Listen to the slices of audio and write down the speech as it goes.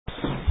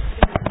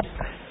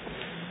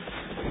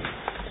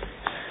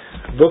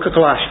book of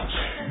Colossians.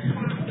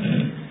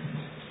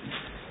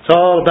 It's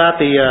all about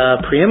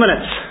the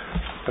preeminence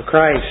of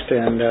Christ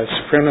and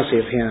supremacy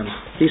of Him.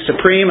 He's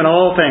supreme in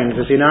all things,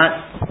 is He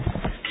not?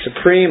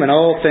 Supreme in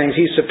all things.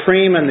 He's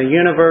supreme in the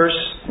universe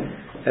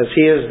as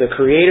He is the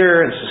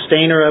creator and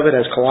sustainer of it,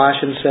 as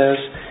Colossians says.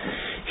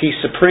 He's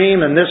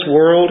supreme in this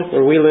world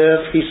where we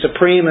live. He's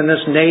supreme in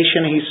this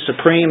nation. He's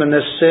supreme in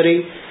this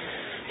city.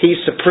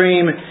 He's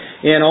supreme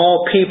in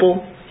all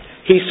people.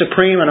 He's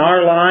supreme in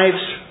our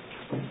lives,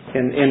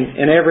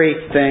 in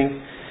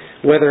everything,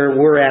 whether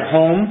we're at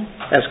home,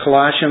 as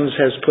Colossians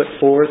has put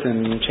forth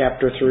in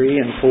chapter 3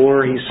 and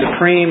 4. He's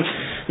supreme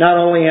not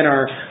only in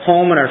our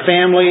home and our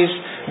families,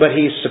 but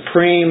He's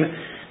supreme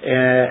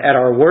at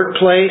our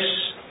workplace.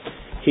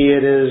 He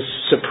is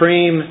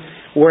supreme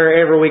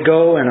wherever we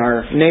go in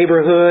our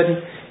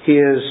neighborhood. He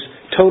is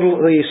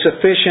totally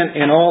sufficient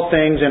in all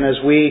things. And as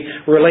we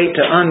relate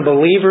to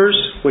unbelievers,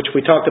 which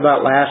we talked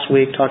about last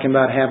week, talking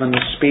about having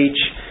the speech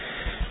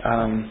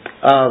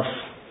of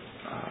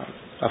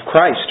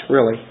Christ,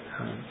 really,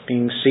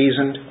 being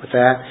seasoned with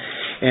that.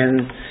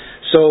 And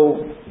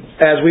so,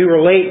 as we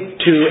relate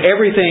to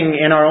everything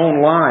in our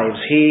own lives,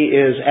 He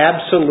is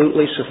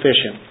absolutely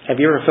sufficient.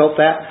 Have you ever felt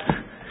that?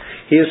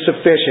 He is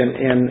sufficient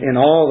in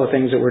all the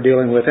things that we're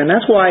dealing with. And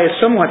that's why it's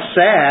somewhat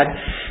sad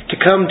to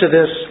come to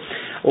this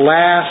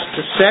last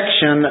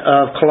section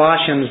of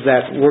Colossians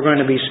that we're going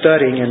to be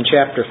studying in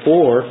chapter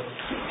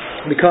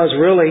 4, because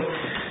really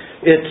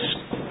it's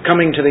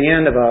coming to the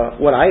end of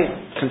what I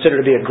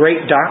consider to be a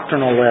great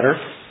doctrinal letter.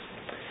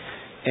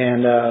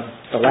 And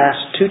the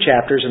last two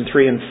chapters, in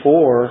 3 and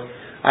 4,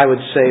 I would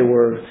say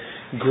were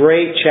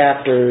great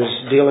chapters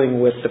dealing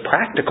with the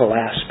practical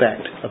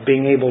aspect of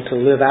being able to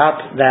live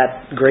out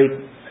that great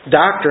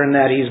doctrine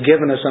that He's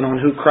given us on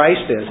who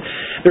Christ is.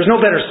 There's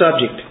no better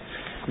subject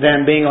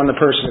than being on the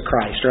person of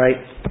Christ, right?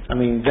 I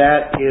mean,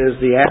 that is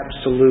the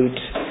absolute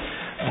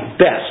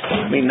best.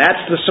 I mean,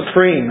 that's the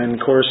supreme. And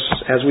of course,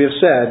 as we have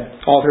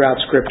said, all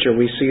throughout Scripture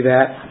we see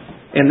that.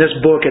 In this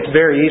book, it's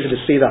very easy to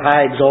see the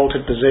high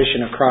exalted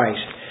position of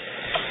Christ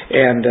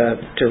and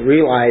to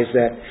realize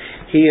that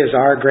He is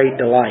our great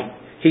delight.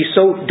 He's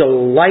so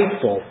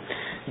delightful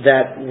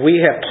that we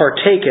have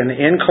partaken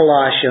in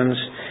Colossians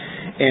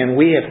and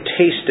we have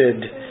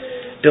tasted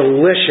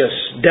delicious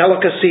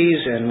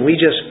delicacies and we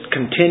just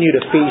continue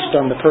to feast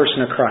on the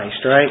person of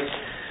Christ, right?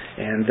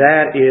 And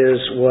that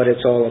is what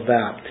it's all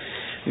about.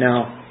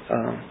 Now,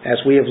 as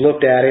we have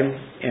looked at Him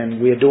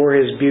and we adore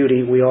His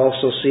beauty, we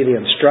also see the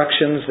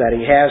instructions that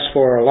He has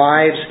for our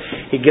lives.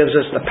 He gives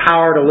us the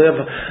power to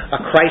live a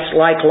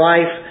Christ-like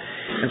life.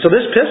 And so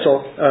this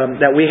epistle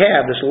that we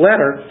have, this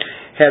letter,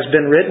 has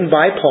been written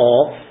by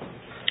Paul,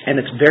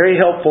 and it's very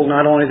helpful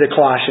not only to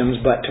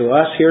Colossians but to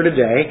us here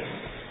today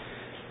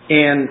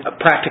in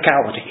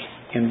practicality,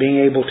 in being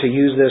able to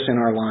use this in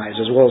our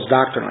lives as well as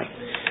doctrinally.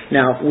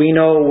 Now, we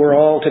know we're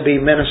all to be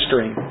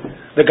ministering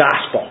the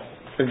gospel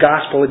of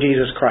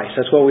Jesus Christ.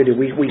 That's what we do.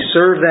 We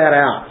serve that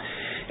out.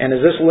 And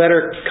as this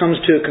letter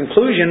comes to a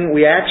conclusion,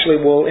 we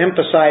actually will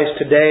emphasize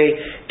today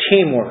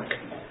teamwork.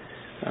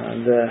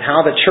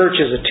 How the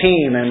church is a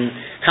team and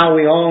how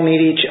we all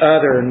need each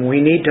other, and we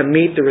need to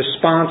meet the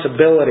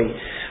responsibility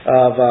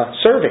of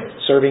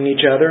serving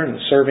each other and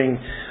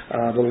serving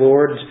the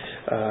Lord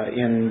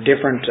in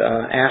different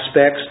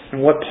aspects.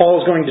 And what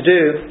Paul's going to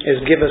do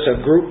is give us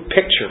a group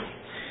picture.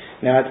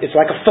 Now, it's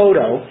like a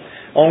photo,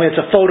 only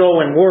it's a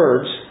photo in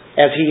words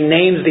as he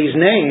names these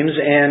names,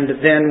 and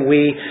then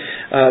we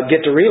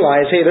get to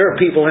realize, hey, there are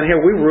people in here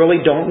we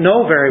really don't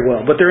know very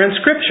well, but they're in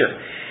Scripture.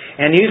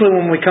 And usually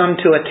when we come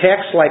to a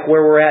text like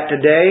where we're at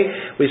today,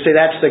 we say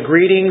that's the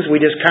greetings. We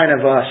just kind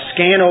of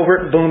scan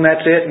over it, boom,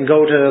 that's it, and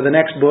go to the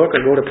next book or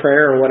go to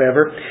prayer or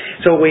whatever.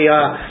 So we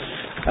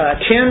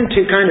tend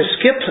to kind of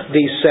skip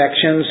these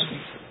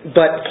sections,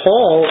 but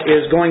Paul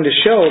is going to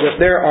show that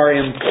there are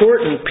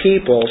important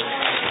people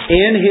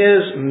in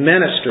his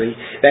ministry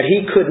that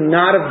he could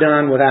not have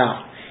done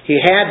without. He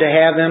had to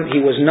have them.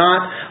 He was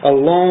not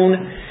alone.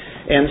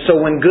 And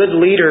so when good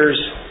leaders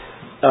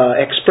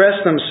express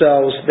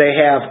themselves, they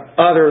have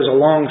others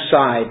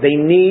alongside. They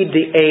need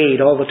the aid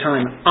all the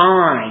time.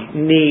 I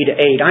need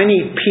aid. I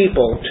need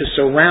people to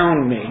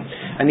surround me.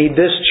 I need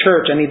this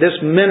church. I need this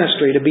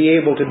ministry to be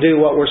able to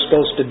do what we're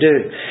supposed to do.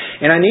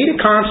 And I need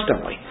it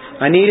constantly.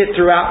 I need it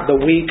throughout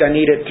the week. I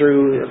need it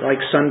through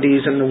like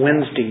Sundays and the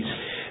Wednesdays.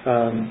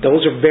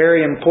 Those are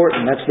very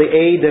important. That's the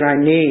aid that I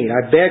need.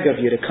 I beg of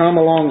you to come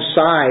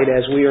alongside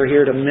as we are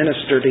here to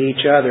minister to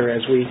each other,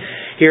 as we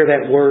hear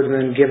that word and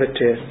then give it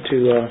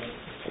to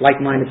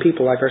like-minded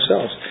people like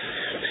ourselves.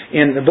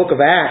 In the book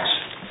of Acts,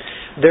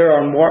 there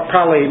are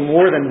probably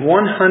more than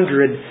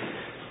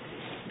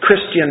 100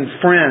 Christian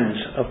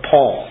friends of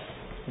Paul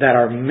that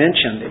are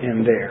mentioned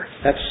in there.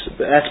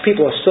 That's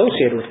people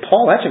associated with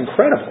Paul. That's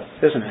incredible,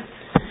 isn't it?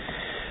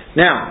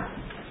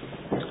 Now,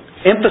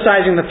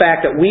 emphasizing the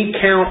fact that we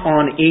count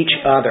on each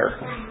other.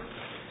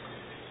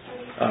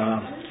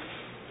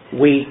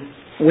 We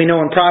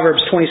know in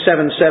Proverbs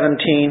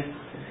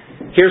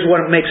 27:17 here's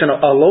what makes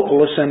a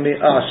local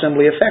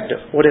assembly effective.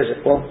 What is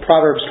it? Well,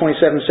 Proverbs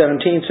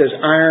 27:17 says,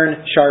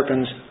 iron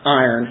sharpens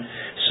iron,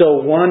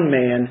 so one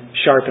man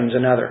sharpens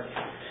another.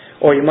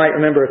 Or you might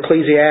remember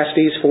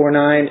Ecclesiastes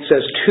 4:9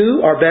 says,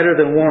 two are better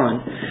than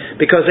one,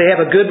 because they have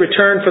a good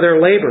return for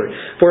their labor.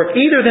 For if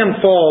either of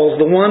them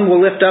falls, the one will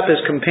lift up his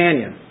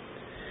companion.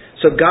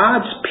 So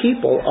God's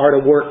people are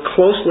to work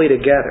closely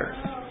together.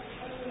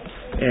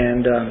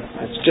 And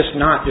it's just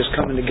not just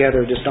coming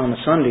together just on a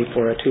Sunday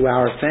for a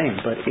 2-hour thing,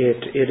 but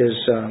it is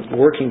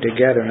working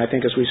together. And I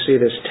think as we see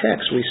this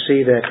text, we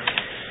see that,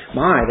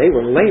 they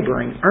were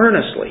laboring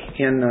earnestly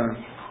in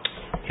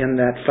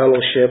that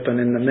fellowship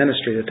and in the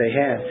ministry that they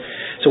had.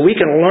 So we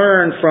can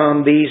learn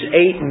from these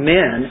 8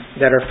 men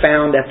that are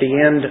found at the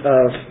end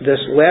of this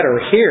letter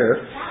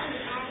here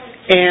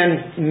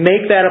and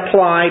make that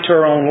apply to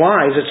our own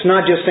lives. It's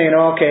not just saying,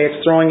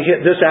 it's throwing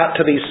this out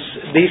to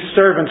these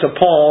servants of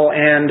Paul,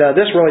 and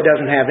this really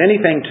doesn't have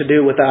anything to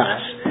do with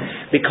us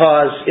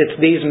because it's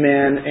these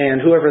men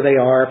and whoever they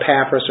are,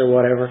 Epaphras or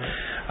whatever,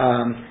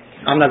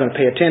 I'm not going to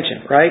pay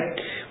attention, right?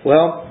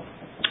 Well,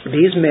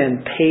 these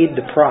men paid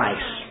the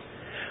price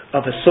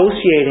of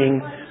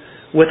associating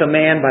with a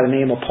man by the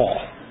name of Paul.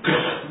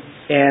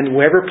 And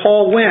wherever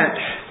Paul went,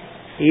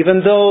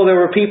 even though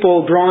there were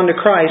people drawn to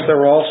Christ, there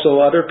were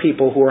also other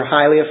people who were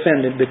highly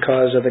offended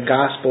because of the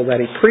gospel that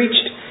he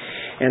preached.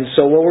 And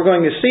so what we're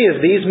going to see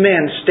is these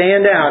men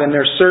stand out in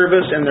their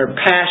service and their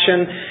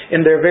passion,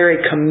 in their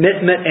very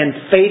commitment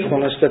and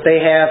faithfulness that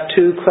they have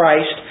to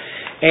Christ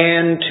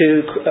and to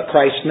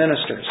Christ's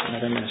ministers and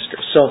other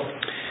ministers. So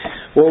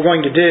what we're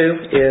going to do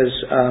is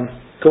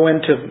go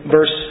into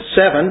verse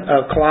 7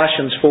 of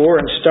Colossians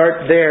 4 and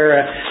start there.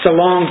 It's a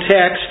long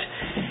text,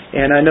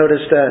 and I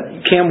noticed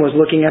Kim was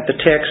looking at the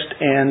text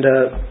and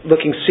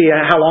looking to see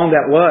how long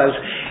that was,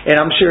 and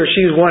I'm sure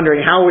she's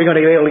wondering, how are we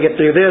going to be able to get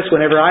through this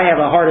whenever I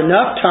have a hard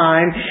enough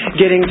time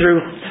getting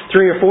through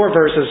 3 or 4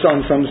 verses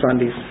on some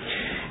Sundays.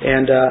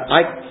 And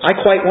I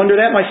quite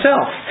wonder that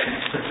myself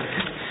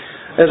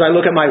as I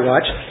look at my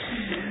watch.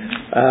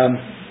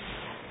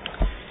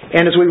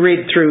 And as we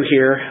read through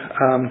here,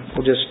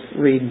 we'll just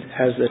read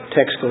as the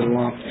text goes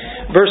along.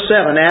 Verse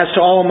 7, as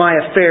to all my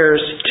affairs,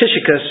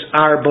 Tychicus,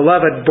 our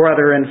beloved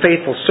brother and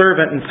faithful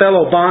servant and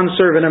fellow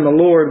bondservant in the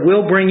Lord,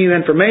 will bring you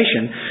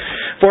information.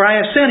 For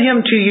I have sent him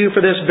to you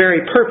for this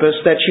very purpose,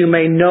 that you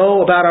may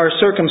know about our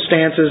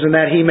circumstances and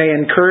that he may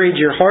encourage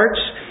your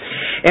hearts.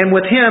 And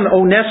with him,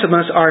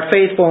 Onesimus, our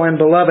faithful and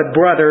beloved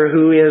brother,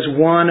 who is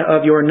one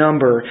of your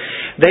number.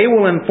 They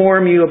will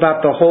inform you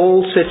about the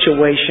whole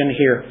situation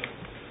here.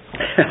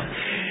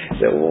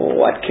 So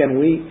what's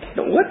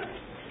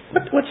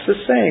this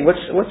saying?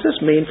 What's this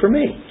mean for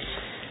me?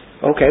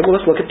 Okay, well,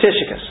 let's look at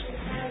Tychicus.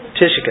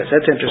 Tychicus,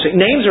 that's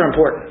interesting. Names are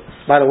important,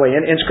 by the way.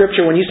 In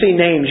Scripture, when you see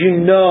names,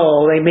 you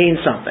know they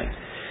mean something.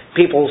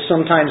 People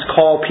sometimes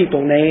call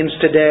people names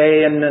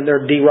today, and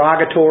they're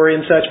derogatory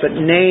and such, but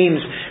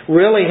names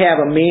really have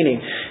a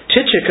meaning.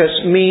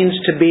 Tychicus means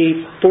to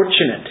be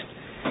fortunate.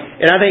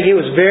 And I think he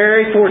was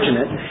very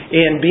fortunate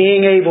in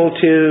being able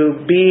to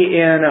be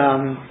in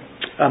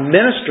a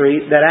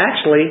ministry that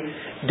actually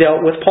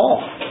dealt with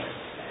Paul.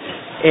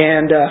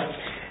 And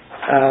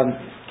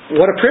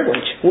what a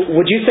privilege.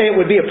 Would you say it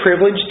would be a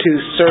privilege to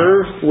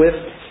serve with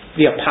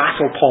the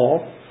Apostle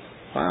Paul?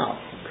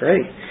 Wow,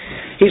 great.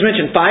 He's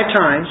mentioned 5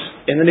 times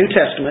in the New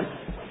Testament.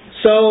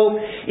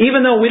 So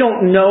even though we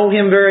don't know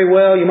him very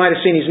well, you might have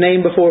seen his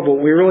name before,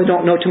 but we really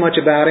don't know too much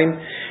about him,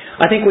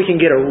 I think we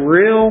can get a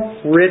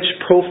real rich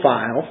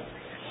profile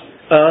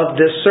of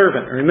this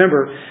servant.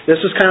 Remember,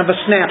 this is kind of a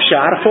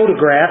snapshot, a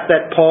photograph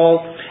that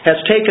Paul has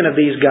taken of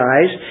these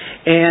guys,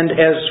 and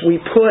as we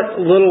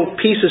put little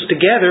pieces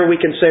together, we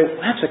can say,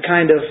 well, that's the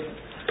kind of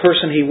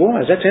person he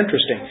was. That's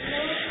interesting.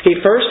 He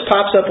first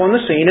pops up on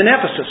the scene in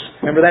Ephesus.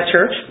 Remember that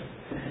church?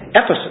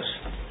 Ephesus.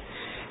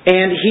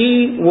 And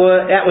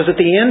that was at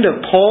the end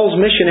of Paul's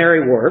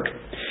missionary work,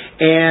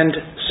 and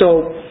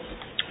so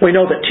we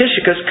know that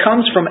Tychicus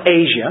comes from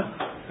Asia.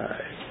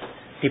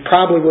 He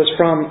probably was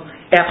from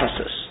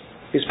Ephesus.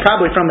 He's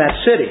probably from that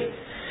city.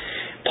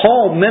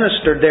 Paul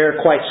ministered there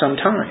quite some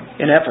time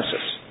in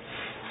Ephesus.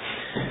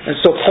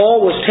 And so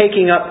Paul was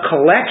taking up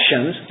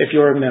collections, if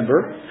you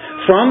remember,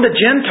 from the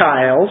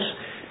Gentiles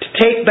to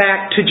take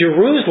back to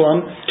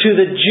Jerusalem to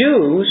the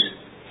Jews.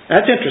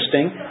 That's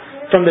interesting.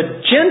 From the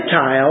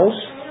Gentiles,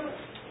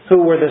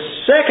 who were the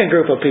second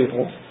group of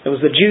people. It was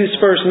the Jews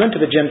first and then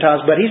to the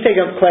Gentiles, but he's taking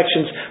up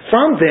collections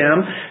from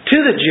them to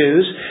the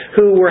Jews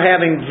who were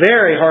having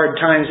very hard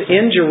times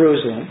in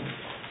Jerusalem.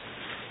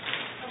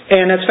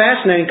 And that's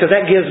fascinating because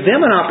that gives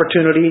them an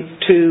opportunity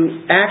to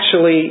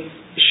actually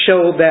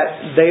show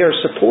that they are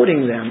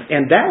supporting them.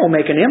 And that will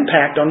make an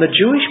impact on the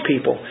Jewish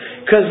people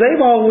because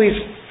they've always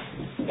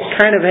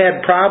kind of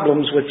had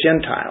problems with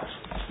Gentiles.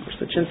 Of course,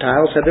 the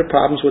Gentiles had their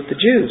problems with the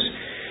Jews.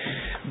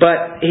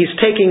 But he's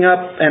taking up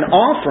an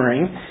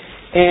offering,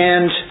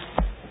 and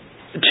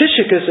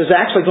Tychicus is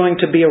actually going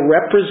to be a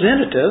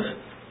representative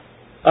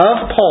of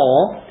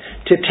Paul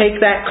to take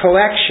that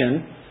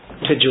collection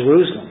to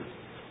Jerusalem,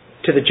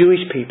 to the Jewish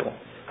people.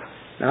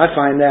 Now, I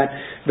find that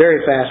very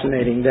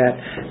fascinating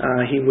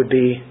that he would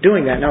be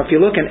doing that. Now, if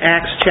you look in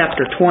Acts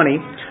chapter 20,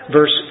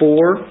 verse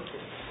 4,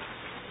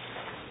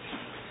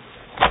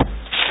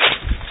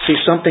 see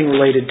something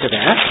related to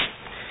that.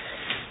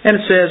 And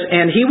it says,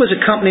 "And he was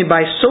accompanied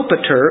by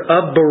Sopater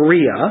of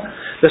Berea,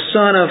 the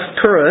son of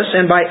Pyrrhus,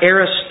 and by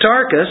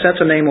Aristarchus,"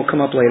 that's a name will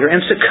come up later,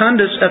 "and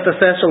Secundus of the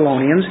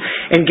Thessalonians,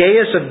 and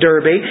Gaius of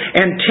Derbe,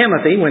 and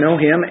Timothy," we know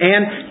him,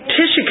 "and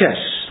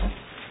Tychicus,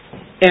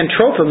 and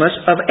Trophimus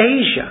of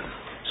Asia."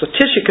 So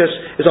Tychicus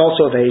is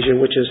also of Asia,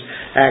 which is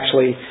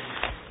actually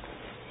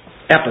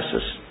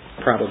Ephesus,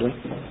 probably.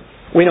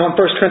 We know in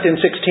 1 Corinthians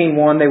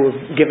 16:1 they were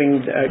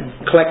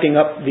collecting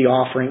up the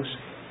offerings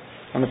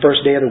on the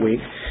first day of the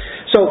week.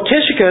 So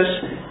Tychicus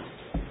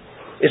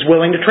is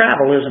willing to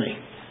travel, isn't he?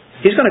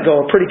 He's going to go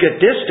a pretty good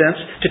distance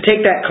to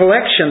take that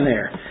collection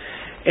there.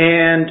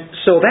 And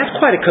so that's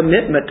quite a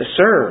commitment to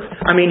serve.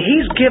 I mean,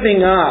 he's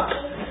giving up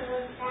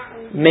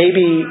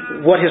maybe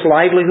what his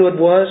livelihood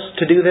was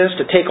to do this,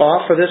 to take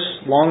off for this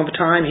long of a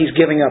time. He's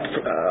giving up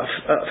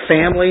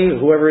family,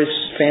 whoever his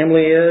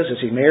family is. Is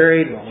he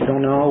married? Well, we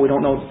don't know. We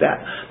don't know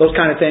that, those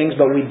kind of things.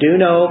 But we do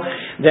know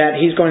that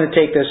he's going to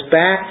take this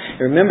back.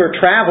 Remember,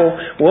 travel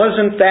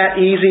wasn't that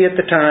easy at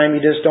the time.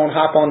 You just don't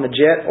hop on the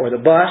jet or the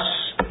bus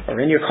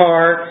or in your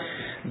car.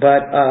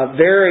 But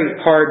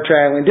very hard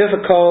traveling,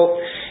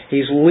 difficult.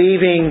 He's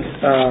leaving.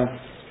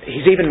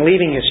 He's even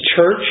leaving his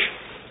church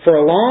for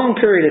a long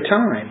period of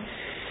time.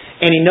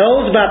 And he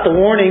knows about the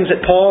warnings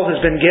that Paul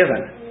has been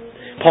given.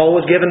 Paul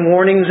was given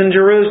warnings in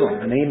Jerusalem.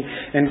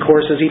 And of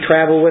course, as he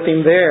traveled with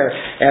him there,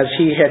 as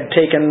he had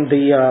taken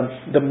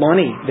the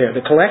money there,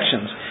 the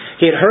collections,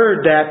 he had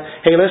heard that,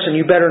 hey, listen,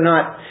 you better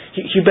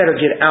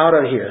get out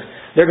of here.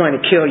 They're going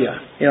to kill you.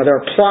 There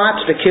are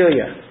plots to kill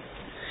you.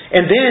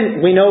 And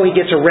then we know he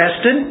gets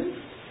arrested.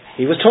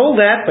 He was told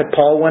that, but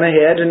Paul went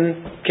ahead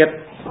and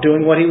kept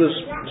doing what he was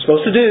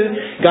supposed to do.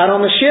 Got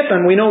on the ship,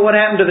 and we know what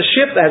happened to the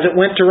ship as it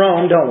went to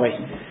Rome, don't we?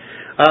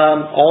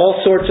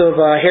 All sorts of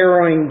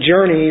harrowing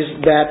journeys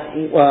that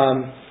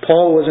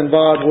Paul was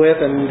involved with,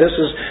 and this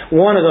is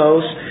one of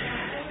those.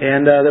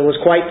 And there was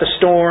quite the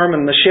storm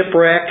and the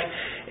shipwreck.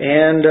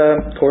 And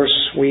of course,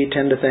 we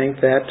tend to think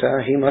that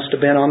he must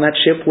have been on that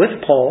ship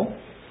with Paul,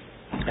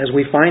 as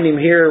we find him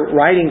here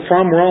writing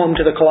from Rome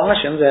to the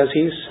Colossians as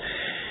he's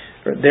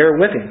there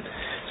with him.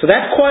 So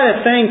that's quite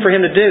a thing for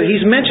him to do.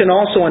 He's mentioned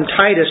also in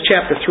Titus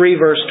chapter 3,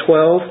 verse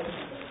 12.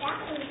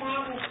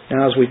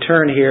 Now as we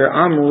turn here,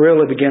 I'm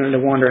really beginning to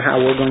wonder how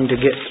we're going to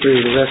get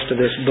through the rest of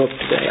this book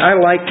today. I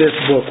like this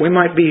book. We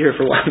might be here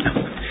for a while now.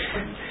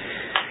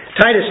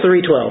 Titus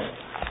 3:12.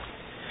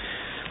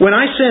 "When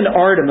I send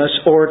Artemis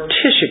or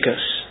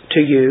Tychicus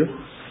to you,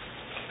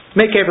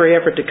 make every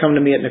effort to come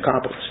to me at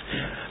Nicopolis."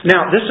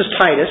 Now this is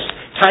Titus.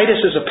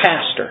 Titus is a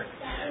pastor.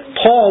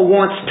 Paul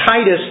wants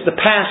Titus, the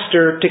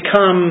pastor, to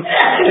come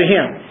to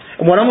him.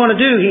 And what I'm going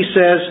to do, he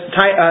says,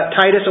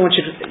 Titus,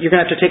 you're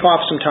going to have to take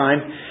off some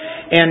time.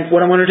 And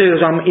what I'm going to do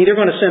is I'm either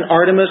going to send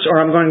Artemis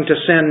or I'm going to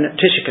send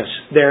Tychicus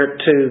there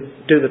to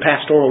do the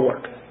pastoral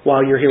work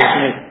while you're here with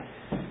me.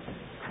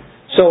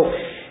 So,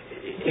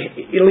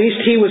 at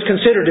least he was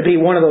considered to be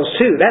one of those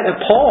two.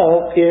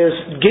 Paul is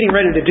getting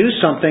ready to do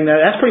something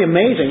that's pretty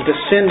amazing, to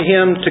send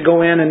him to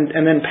go in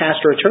and then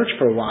pastor a church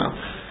for a while.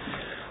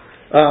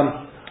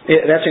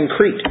 That's in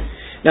Crete.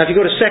 Now, if you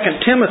go to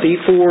 2 Timothy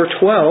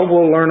 4:12,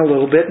 we'll learn a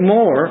little bit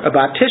more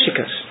about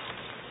Tychicus.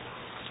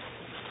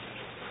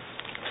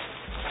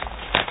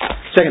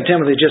 2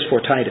 Timothy just for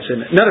Titus,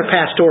 isn't it? Another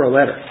pastoral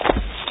letter.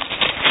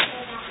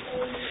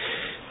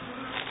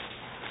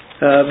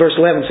 Verse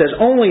 11 says,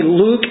 "Only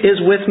Luke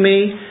is with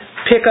me.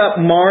 Pick up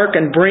Mark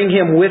and bring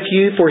him with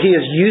you, for he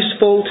is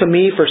useful to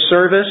me for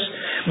service.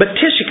 But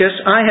Tychicus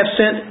I have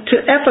sent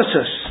to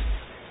Ephesus."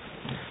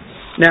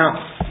 Now,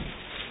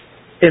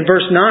 in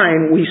verse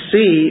 9, we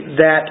see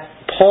that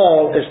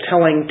Paul is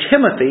telling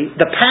Timothy,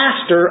 the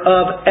pastor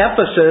of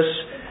Ephesus,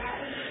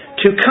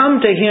 to come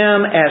to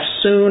him as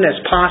soon as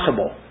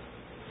possible.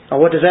 Now,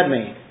 what does that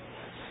mean?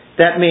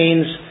 That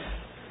means,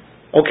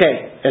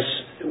 okay, as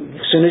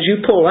soon as you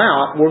pull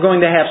out, we're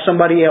going to have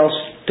somebody else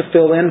to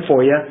fill in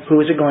for you. Who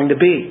is it going to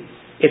be?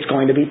 It's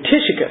going to be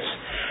Tychicus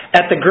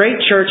at the great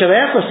church of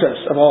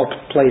Ephesus, of all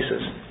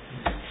places.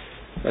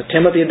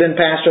 Timothy had been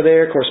pastor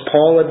there. Of course,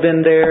 Paul had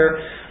been there.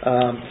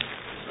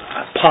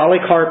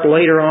 Polycarp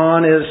later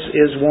on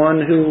is one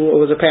who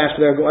was a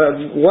pastor there.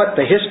 What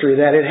the history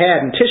that it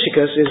had. And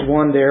Tychicus is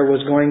one there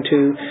was going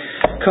to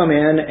come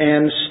in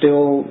and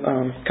still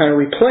kind of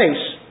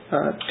replace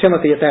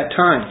Timothy at that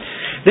time.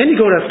 Then you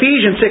go to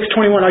Ephesians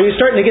 6:21. Are you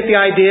starting to get the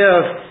idea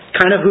of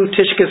kind of who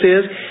Tychicus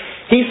is?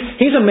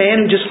 He's a man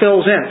who just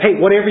fills in. Hey,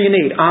 whatever you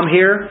need, I'm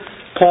here.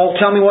 Paul,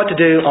 tell me what to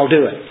do. I'll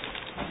do it.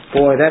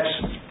 Boy,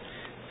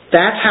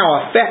 that's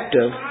how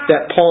effective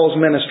that Paul's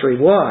ministry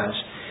was.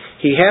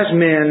 He has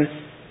men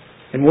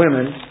and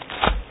women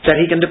that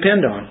he can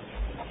depend on.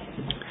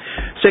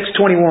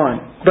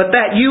 6:21. "But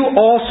that you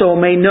also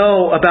may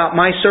know about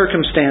my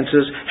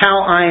circumstances,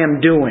 how I am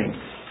doing.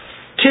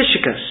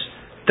 Tychicus,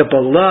 the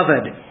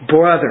beloved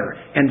brother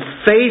and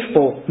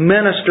faithful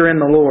minister in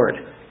the Lord."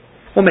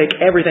 will make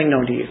everything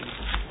known to you.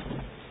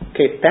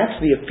 Okay, that's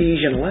the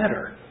Ephesian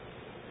letter.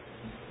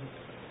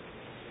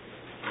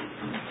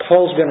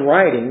 Paul's been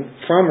writing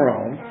from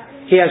Rome.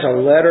 He has a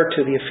letter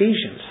to the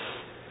Ephesians.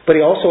 But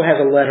he also has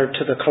a letter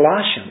to the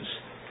Colossians.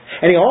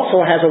 And he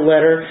also has a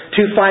letter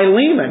to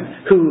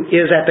Philemon, who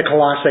is at the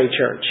Colossae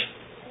church.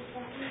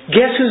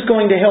 Guess who's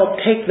going to help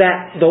take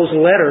those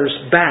letters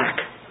back?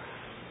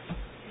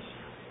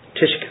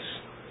 Tychicus.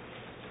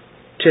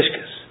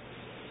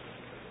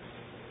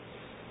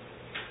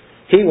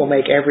 He will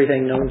make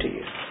everything known to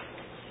you.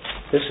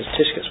 This is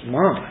Tychicus.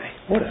 My,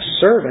 what a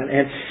servant.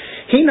 And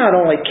he not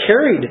only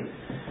carried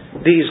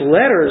these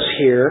letters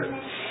here,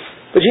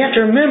 but you have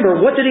to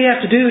remember, what did he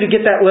have to do to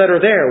get that letter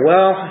there?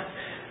 Well,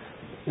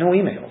 no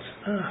emails.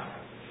 Oh,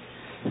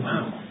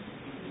 wow.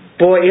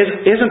 Boy,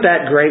 isn't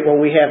that great what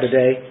we have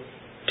today?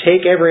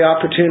 Take every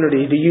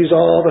opportunity to use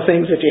all the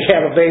things that you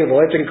have available.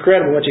 It's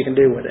incredible what you can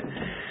do with it.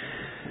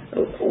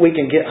 We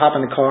can hop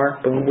in the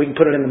car, boom, we can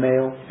put it in the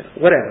mail,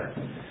 whatever.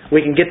 We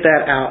can get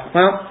that out.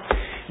 Well,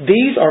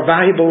 these are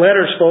valuable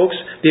letters, folks.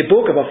 The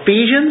book of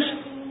Ephesians,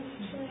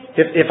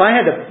 if I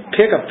had to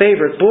pick a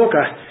favorite book,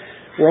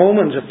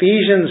 Romans,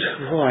 Ephesians,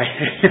 boy,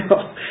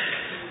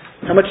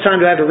 how much time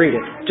do I have to read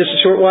it? Just a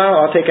short while?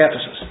 I'll take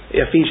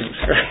Ephesians.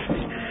 Right?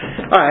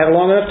 All right, I have a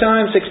long enough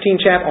time, 16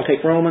 chapters, I'll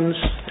take Romans.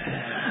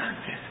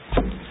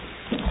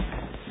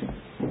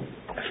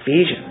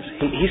 Ephesians.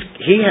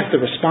 He has the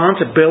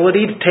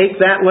responsibility to take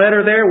that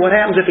letter there. What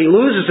happens if he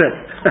loses it?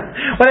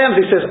 What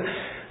happens if he says,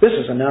 this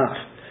is enough.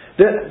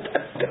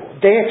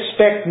 They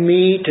expect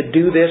me to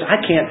do this. I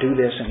can't do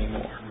this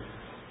anymore.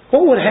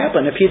 What would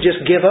happen if you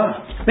just give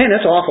up? Man,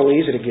 it's awful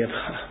easy to give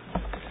up.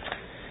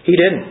 He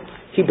didn't.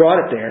 He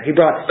brought it there. He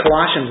brought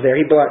Colossians there.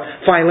 He brought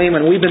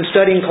Philemon. We've been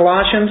studying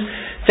Colossians.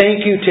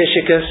 Thank you,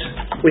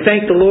 Tychicus. We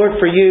thank the Lord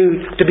for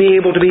you to be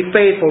able to be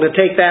faithful to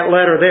take that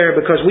letter there,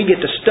 because we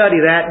get to study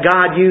that.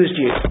 God used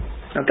you.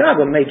 Now, God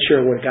would have made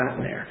sure it would have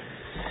gotten there.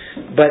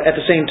 But at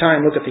the same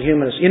time, look at the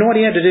humanists. You know what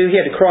he had to do? He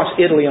had to cross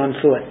Italy on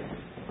foot.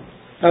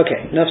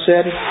 Okay, enough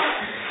said.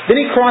 Then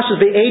he crosses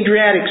the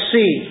Adriatic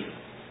Sea.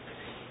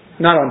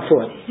 Not on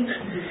foot.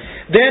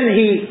 Then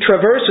he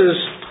traverses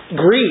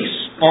Greece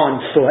on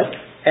foot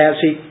as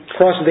he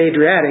crosses the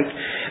Adriatic.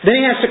 Then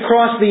he has to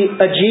cross the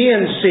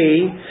Aegean Sea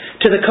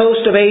to the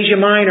coast of Asia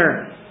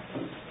Minor.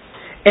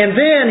 And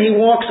then he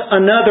walks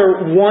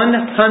another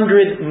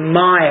 100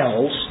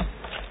 miles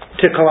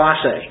to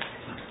Colossae.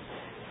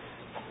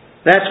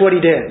 That's what he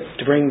did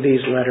to bring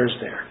these letters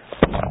there.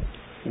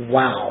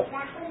 Wow.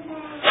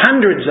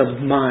 Hundreds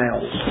of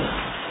miles.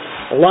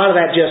 A lot of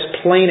that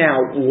just plain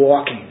out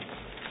walking.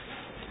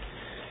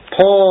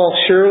 Paul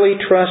surely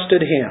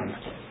trusted him.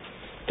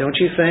 Don't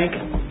you think?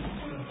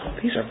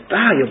 These are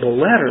valuable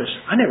letters.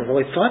 I never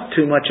really thought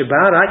too much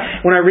about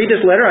it. When I read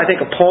this letter, I think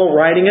of Paul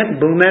writing it, and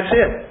boom, that's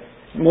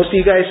it. Most of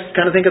you guys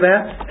kind of think of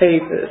that? Hey,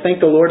 thank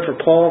the Lord for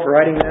Paul for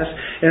writing this,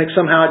 and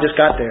somehow it just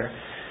got there.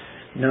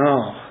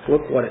 No,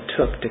 look what it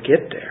took to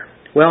get there.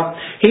 Well,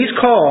 he's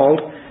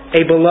called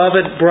a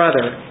beloved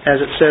brother, as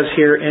it says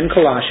here in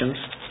Colossians.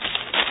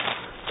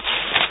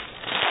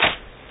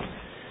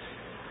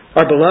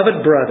 Our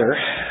beloved brother,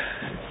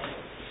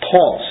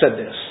 Paul, said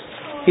this.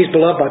 He's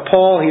beloved by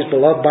Paul. He's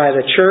beloved by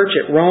the church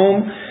at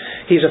Rome.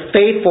 He's a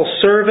faithful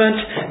servant,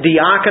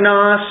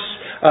 diakonos,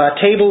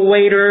 table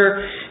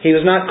waiter. He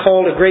was not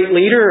called a great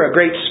leader, a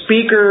great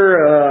speaker,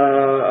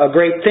 a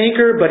great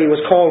thinker, but he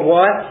was called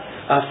what?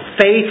 A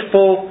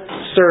faithful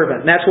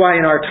servant. That's why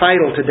in our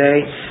title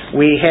today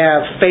we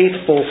have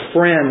faithful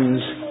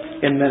friends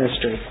in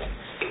ministry.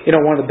 You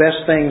know, one of the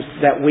best things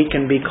that we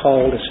can be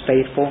called is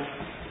faithful.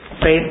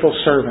 Faithful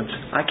servant.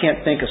 I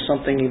can't think of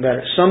something any better.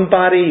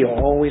 Somebody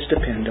you'll always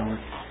depend on.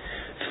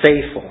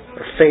 Faithful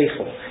or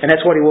faithful. And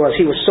that's what he was.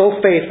 He was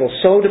so faithful,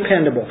 so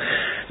dependable.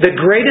 The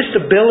greatest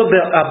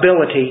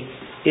ability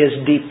is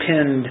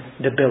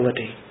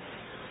dependability.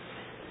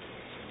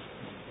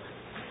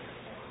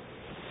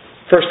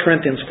 1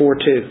 Corinthians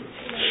 4:2.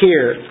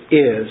 Here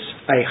is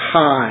a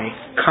high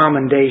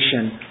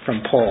commendation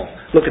from Paul.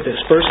 Look at this.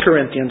 1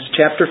 Corinthians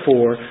chapter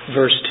 4,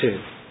 verse 2.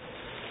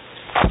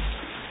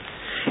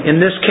 In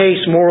this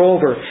case,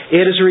 moreover,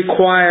 it is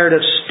required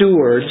of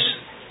stewards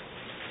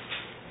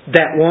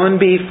that one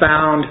be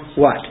found,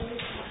 what?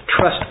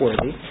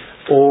 Trustworthy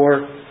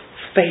or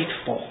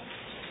faithful.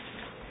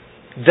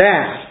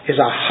 That is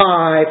a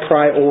high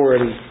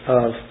priority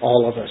of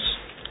all of us.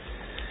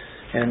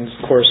 And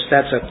of course,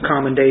 that's a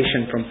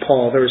commendation from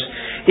Paul. There's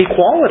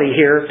equality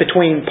here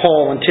between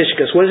Paul and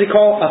Tychicus. What does he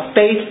call? A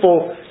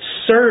faithful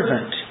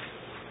servant.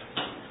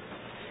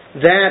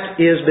 That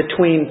is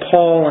between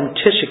Paul and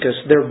Tychicus.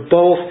 They're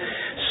both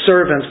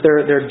servants.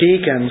 They're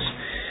deacons.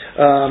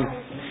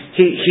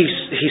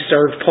 He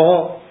served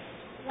Paul.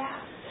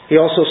 He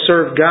also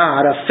served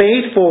God. A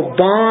faithful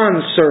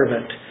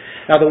bondservant.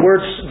 Now the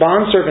word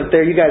bondservant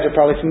there you guys are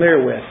probably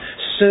familiar with.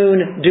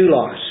 Soon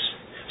doulos.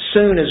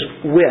 Soon is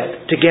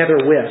with, together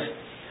with.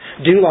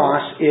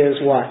 Doulos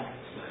is what?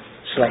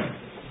 Slave.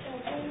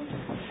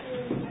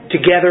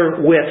 Together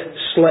with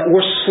slave.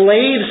 We're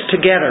slaves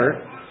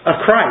together of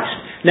Christ.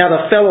 Now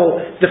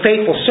the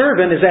faithful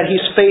servant is that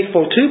he's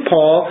faithful to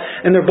Paul,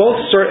 and they're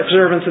both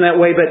servants in that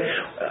way, but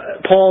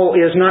Paul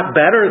is not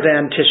better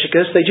than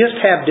Tychicus. They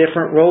just have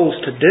different roles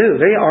to do.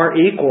 They are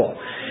equal.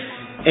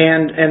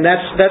 And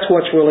that's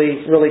what's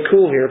really, really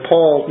cool here.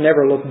 Paul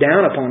never looked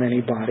down upon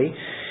anybody.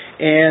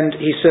 And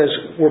he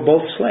says, we're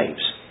both slaves.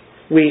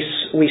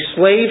 We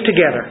slave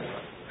together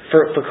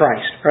for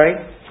Christ,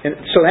 right? And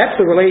so that's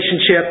the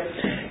relationship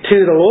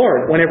to the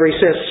Lord whenever he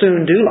says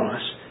soon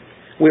doulos.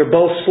 We're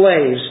both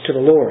slaves to the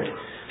Lord.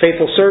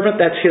 Faithful servant,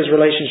 that's his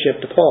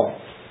relationship to Paul.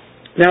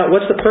 Now,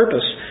 what's the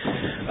purpose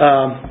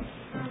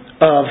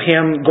of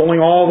him going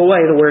all the way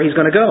to where he's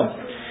going to go?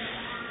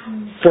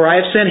 For I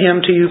have sent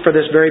him to you for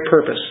this very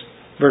purpose.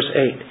 Verse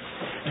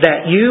 8.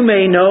 That you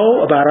may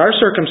know about our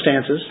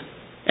circumstances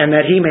and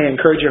that he may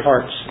encourage your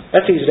hearts.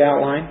 That's easy to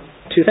outline.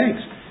 Two things.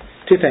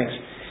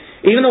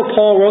 Even though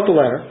Paul wrote the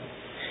letter,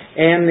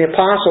 and the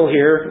apostle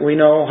here, we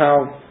know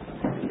how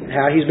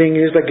he's being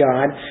used by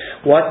God.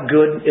 What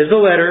good is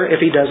the letter if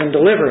he doesn't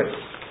deliver it?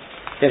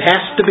 It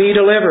has to be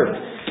delivered.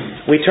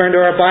 We turn to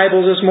our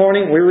Bibles this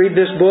morning, we read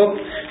this book,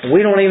 and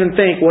we don't even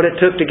think what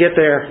it took to get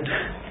there.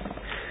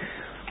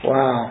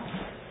 Wow.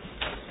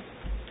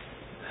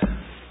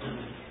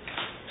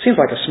 Seems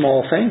like a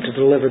small thing to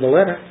deliver the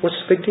letter. What's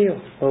the big deal?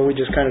 Well, we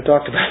just kind of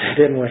talked about that,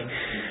 didn't we?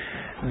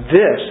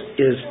 This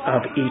is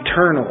of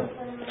eternal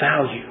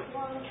value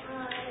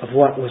of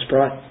what was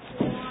brought.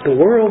 The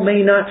world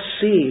may not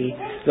see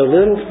the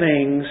little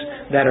things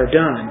that are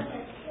done,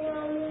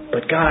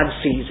 but God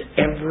sees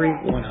every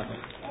one of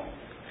them.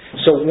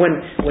 So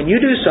when you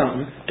do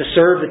something to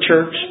serve the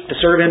church, to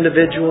serve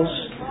individuals,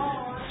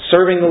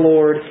 serving the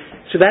Lord,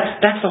 so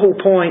that's the whole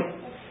point.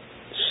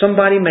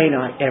 Somebody may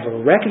not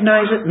ever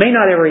recognize it, may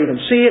not ever even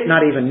see it,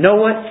 not even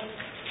know it,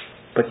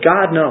 but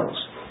God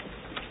knows.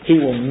 He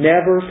will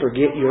never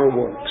forget your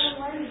works.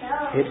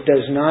 It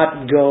does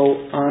not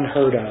go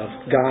unheard of.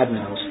 God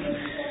knows.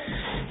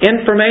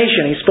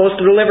 Information. He's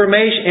supposed to deliver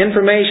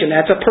information.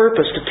 That's a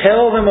purpose. To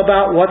tell them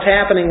about what's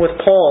happening with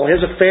Paul, his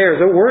affairs.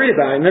 They're worried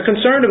about him. They're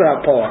concerned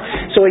about Paul.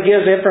 So he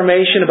gives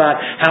information about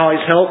how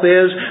his health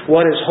is,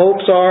 what his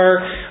hopes are,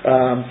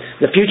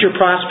 the future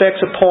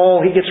prospects of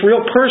Paul. He gets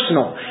real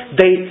personal.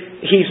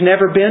 He's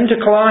never been to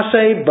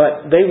Colossae,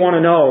 but they want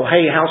to know,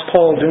 hey, how's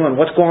Paul doing?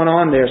 What's going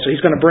on there? So he's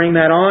going to bring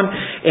that on.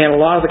 And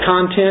a lot of the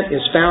content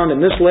is found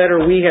in this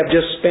letter we have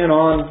just spent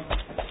on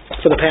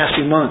for the past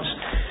few months.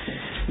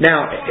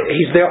 Now,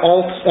 he's there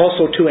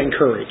also to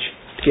encourage,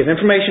 to give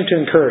information to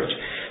encourage.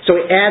 So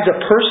he adds a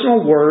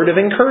personal word of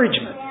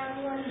encouragement.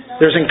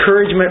 There's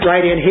encouragement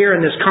right in here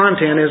in this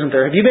content, isn't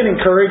there? Have you been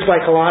encouraged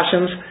by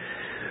Colossians?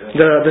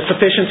 The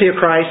sufficiency of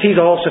Christ. He's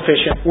all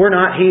sufficient. We're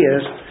not. He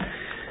is.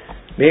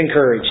 Be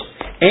encouraged.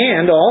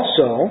 And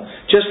also,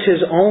 just his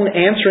own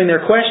answering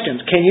their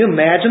questions. Can you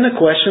imagine the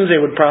questions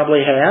they would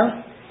probably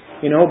have?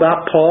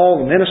 About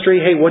Paul, the ministry.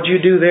 Hey, what'd you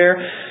do there?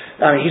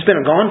 He's been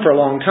gone for a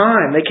long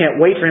time. They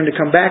can't wait for him to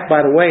come back.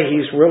 By the way,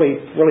 he's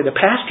really the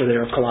pastor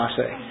there of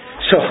Colossae.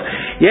 So,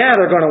 yeah,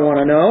 they're going to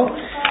want to know.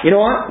 You know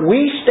what?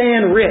 We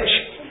stand rich.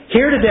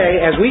 Here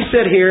today, as we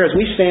sit here, as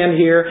we stand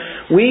here,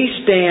 we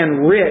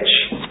stand rich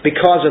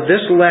because of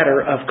this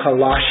letter of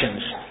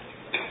Colossians.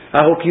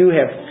 I hope you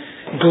have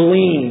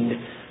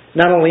gleaned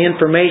not only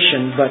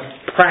information, but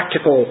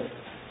practicality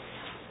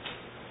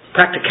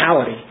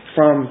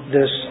from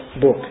this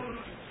book.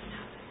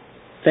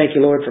 Thank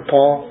you, Lord, for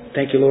Paul.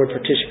 Thank you, Lord, for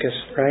Tychicus,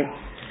 right?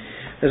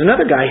 There's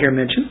another guy here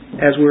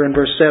mentioned, as we're in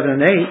verse 7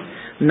 and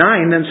 8.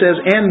 9 then says,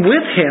 and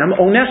with him,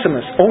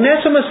 Onesimus.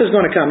 Onesimus is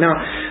going to come. Now,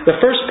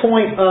 the first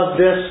point of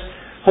this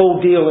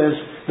whole deal is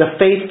the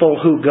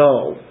faithful who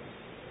go.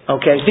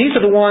 Okay? These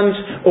are the ones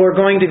who are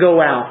going to go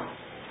out.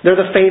 They're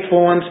the faithful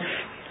ones.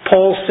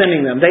 Paul's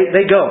sending them.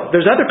 They go.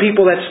 There's other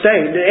people that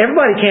stay.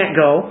 Everybody can't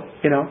go,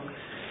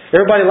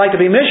 Everybody like to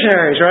be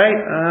missionaries, right?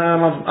 I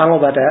don't know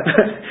about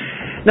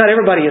that. Not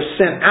everybody is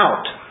sent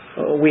out.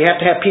 We have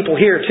to have people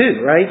here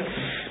too, right?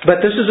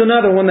 But this is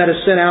another one that is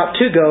sent out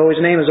to go. His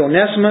name is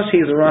Onesimus.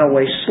 He's a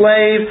runaway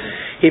slave.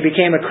 He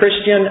became a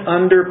Christian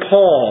under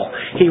Paul.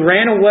 He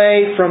ran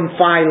away from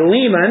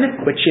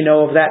Philemon, which you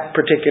know of that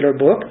particular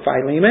book,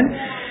 Philemon.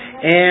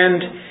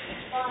 And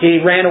he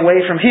ran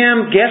away from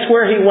him. Guess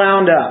where he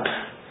wound up?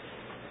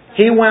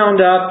 He wound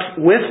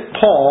up with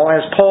Paul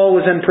as Paul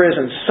was in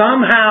prison.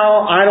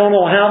 Somehow, I don't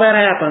know how that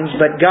happens,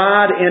 but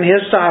God in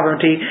His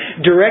sovereignty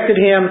directed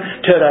him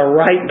to the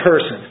right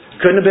person.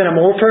 Couldn't have been a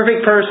more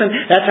perfect person.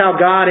 That's how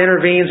God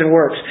intervenes and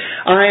works.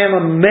 I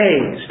am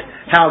amazed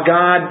how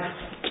God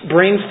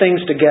brings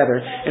things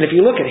together. And if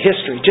you look at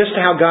history, just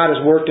how God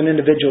has worked in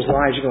individuals'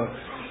 lives, you go,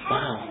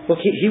 wow, look,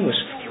 He was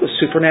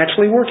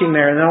supernaturally working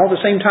there. And then all at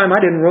the same time,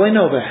 I didn't really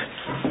know that.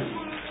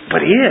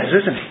 But He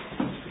is, isn't He?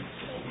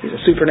 He's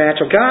a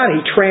supernatural God.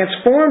 He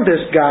transformed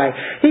this guy.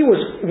 He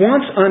was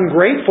once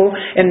ungrateful,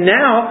 and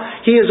now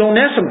he is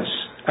Onesimus,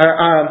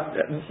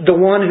 the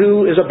one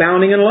who is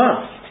abounding in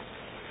love.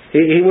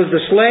 He was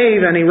the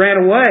slave, and he ran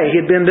away.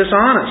 He had been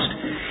dishonest.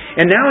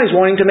 And now he's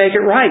wanting to make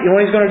it right. You know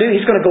what he's going to do?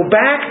 He's going to go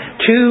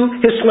back to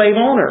his slave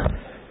owner,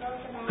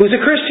 who's a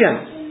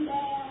Christian.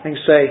 And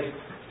say,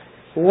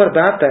 Well, what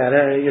about that?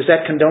 Is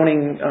that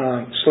condoning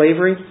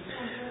slavery?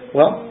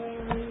 Well,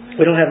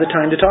 we don't have the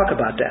time to talk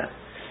about that.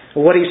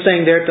 What he's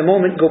saying there at the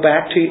moment, go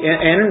back to,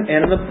 and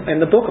in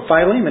the book of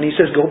Philemon, he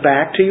says, go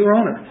back to your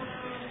owner.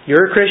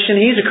 You're a Christian,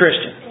 he's a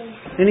Christian.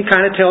 And he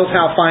kind of tells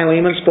how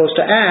Philemon's supposed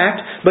to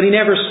act, but he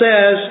never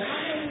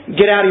says,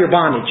 get out of your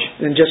bondage.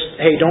 And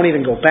just, hey, don't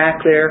even go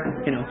back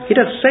there. He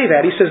doesn't say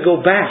that. He says,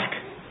 go back.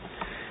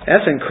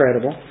 That's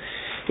incredible.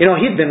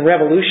 He'd been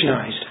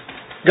revolutionized.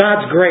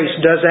 God's grace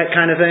does that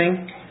kind of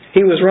thing.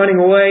 He was running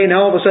away, and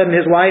all of a sudden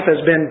his life has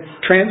been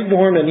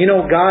transformed, and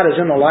God is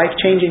in the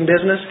life-changing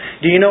business.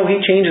 Do you know He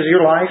changes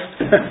your life?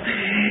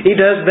 He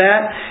does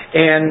that,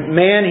 and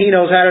man, He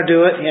knows how to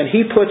do it, and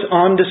He puts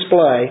on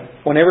display,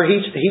 whenever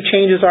He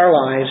changes our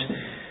lives,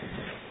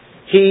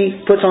 He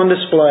puts on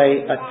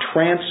display a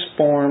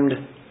transformed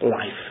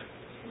life.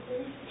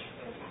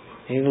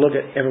 And you can look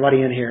at everybody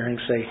in here and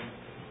say,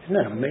 isn't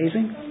that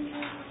amazing?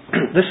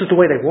 This is the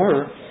way they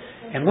were,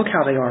 and look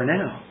how they are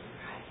now.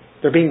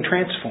 They're being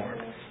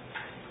transformed.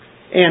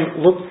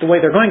 And look the way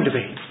they're going to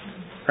be.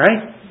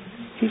 Right?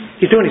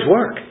 He's doing His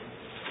work.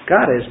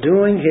 God is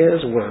doing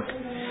His work.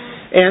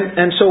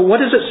 And so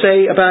what does it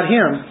say about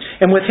Him?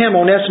 And with Him,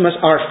 Onesimus,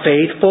 our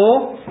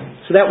faithful.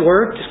 So that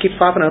word just keeps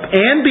popping up.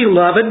 And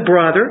beloved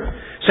brother.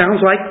 Sounds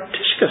like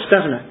Tychicus,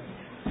 doesn't it?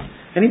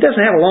 And he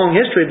doesn't have a long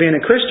history of being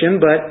a Christian,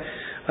 but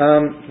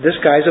this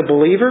guy's a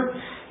believer.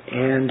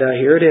 And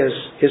here it is.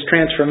 His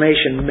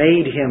transformation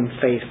made him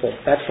faithful.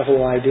 That's the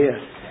whole idea.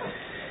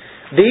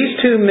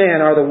 These two men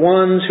are the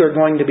ones who are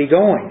going to be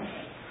going.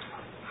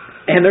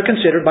 And they're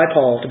considered by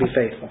Paul to be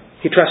faithful.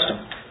 He trusts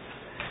them.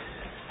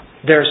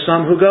 There are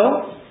some who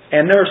go,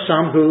 and there are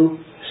some who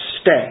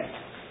stay.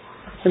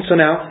 And so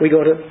now we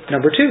go to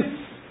number 2.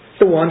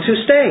 The ones who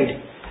stayed.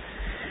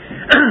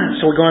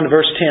 So we go on to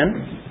verse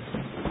 10.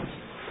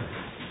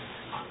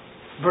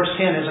 Verse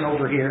 10 isn't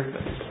over here.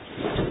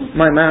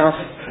 My mouth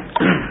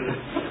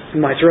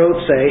and my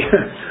throat say,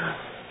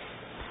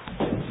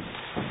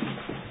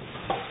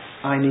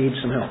 I need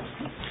some help.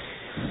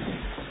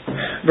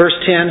 Verse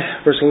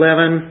 10, verse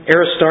 11,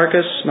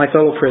 Aristarchus, my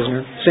fellow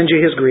prisoner, sends you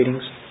his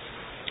greetings.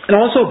 And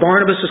also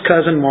Barnabas'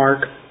 cousin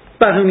Mark,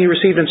 about whom you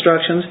received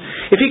instructions.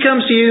 If he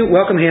comes to you,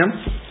 welcome him.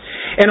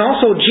 And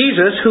also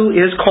Jesus, who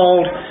is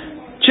called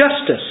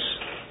Justus.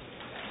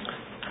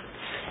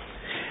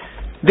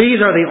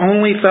 These are the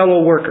only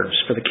fellow workers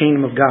for the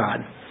kingdom of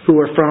God who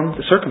are from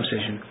the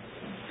circumcision.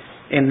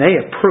 And they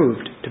have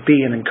proved to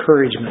be an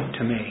encouragement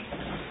to me.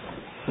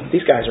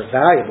 These guys are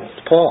valuable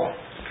to Paul.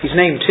 He's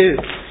named too.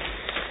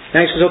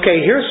 Now he says,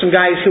 okay, here's some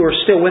guys who are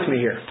still with me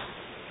here.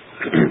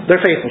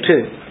 They're faithful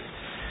too.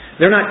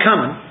 They're not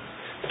coming.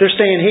 They're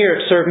staying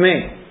here to serve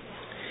me.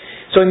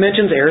 So he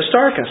mentions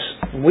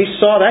Aristarchus. We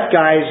saw that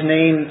guy's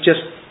name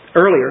just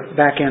earlier,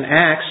 back in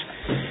Acts.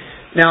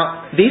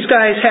 Now, these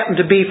guys happen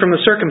to be from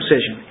the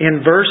circumcision. In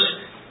verse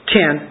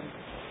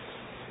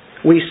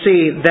 10, we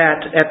see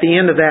that at the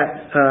end of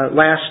that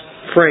last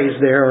phrase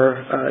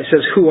there, it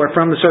says, who are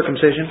from the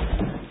circumcision.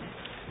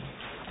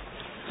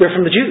 They're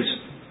from the Jews.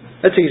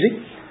 That's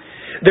easy.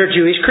 They're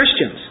Jewish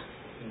Christians.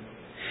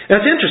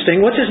 Now it's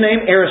interesting. What's his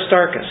name?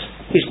 Aristarchus.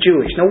 He's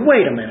Jewish. Now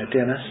wait a minute,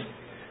 Dennis.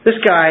 This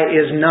guy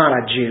is not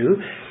a Jew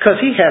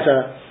because he has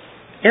a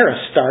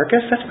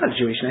Aristarchus. That's not a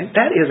Jewish name.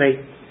 That is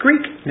a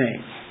Greek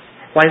name.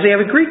 Why does he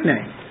have a Greek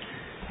name?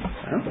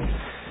 Well,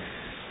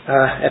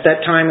 at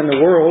that time in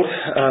the world,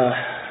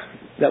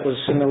 that was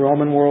in the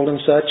Roman world and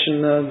such,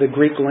 in the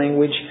Greek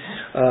language,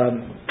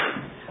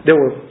 there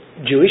were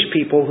Jewish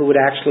people who would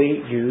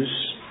actually use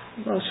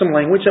some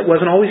language that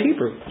wasn't always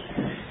Hebrew.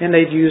 And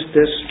they'd use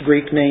this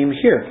Greek name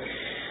here.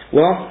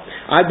 Well,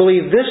 I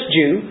believe this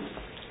Jew,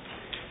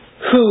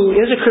 who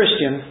is a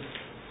Christian,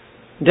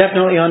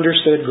 definitely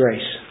understood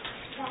grace.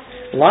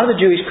 A lot of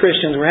the Jewish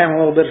Christians were having a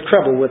little bit of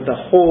trouble with the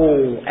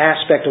whole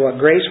aspect of what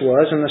grace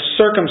was, and the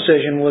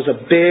circumcision was a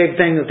big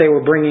thing that they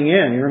were bringing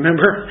in. You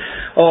remember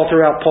all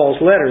throughout Paul's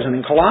letters, and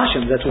in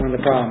Colossians, that's one of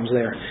the problems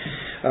there.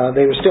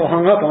 They were still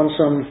hung up on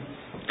some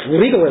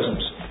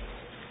legalisms.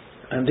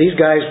 And these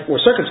guys were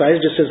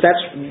circumcised just as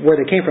that's where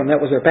they came from. That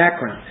was their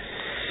background.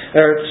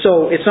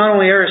 So it's not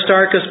only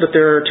Aristarchus, but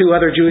there are two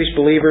other Jewish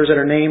believers that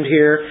are named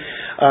here.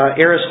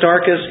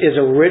 Aristarchus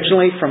is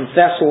originally from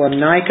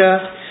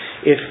Thessalonica.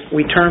 If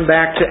we turn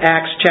back to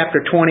Acts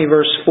chapter 20,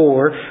 verse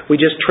 4, we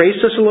just trace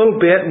this a little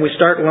bit and we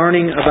start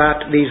learning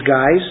about these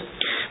guys.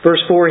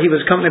 Verse 4, he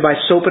was accompanied by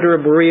Sopater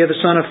of Berea,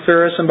 the son of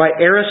Pyrrhus, and by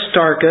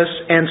Aristarchus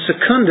and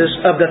Secundus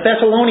of the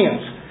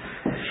Thessalonians.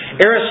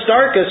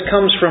 Aristarchus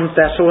comes from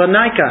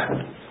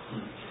Thessalonica.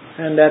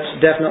 And that's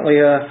definitely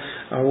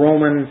a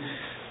Roman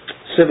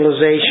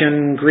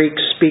civilization,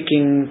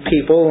 Greek-speaking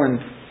people,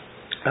 and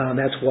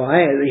that's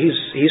why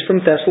he's from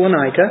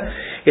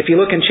Thessalonica. If you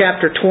look in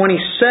chapter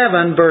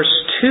 27, verse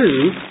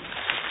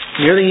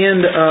 2, near the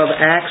end of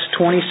Acts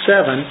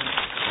 27,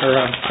 or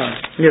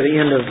near the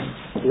end of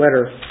the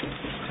letter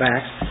of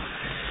Acts,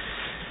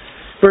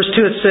 verse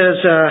 2 it says,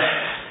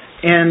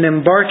 and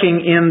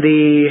embarking in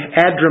the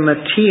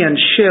Adramyttian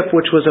ship,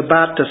 which was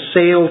about to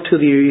sail to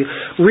the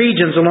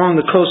regions along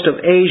the coast of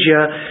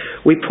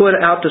Asia, we put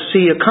out to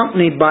sea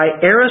accompanied by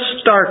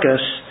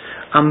Aristarchus,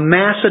 a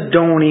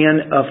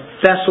Macedonian of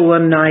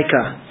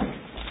Thessalonica.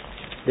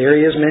 There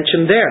he is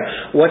mentioned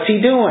there. What's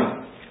he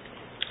doing?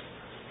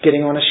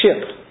 Getting on a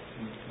ship.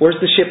 Where's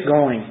the ship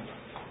going?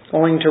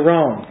 Going to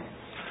Rome.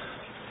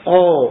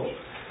 Oh,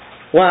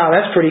 wow,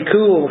 that's pretty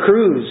cool, a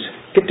cruise.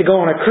 Get to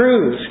go on a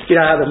cruise. You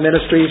know how the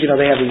ministries,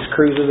 they have these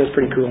cruises. That's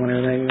pretty cool and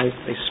everything.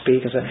 They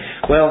speak and say,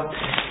 well,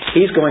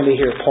 he's going to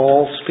hear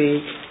Paul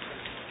speak.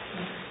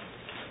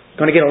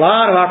 Going to get a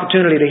lot of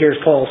opportunity to hear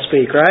Paul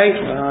speak, right?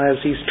 As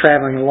he's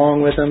traveling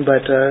along with them.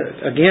 But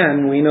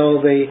again, we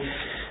know the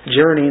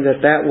journey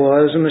that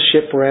was and the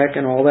shipwreck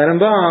and all that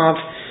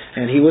involved.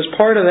 And he was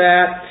part of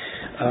that.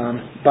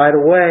 By the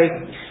way,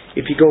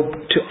 if you go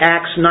to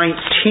Acts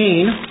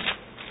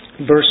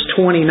 19, verse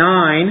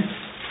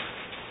 29...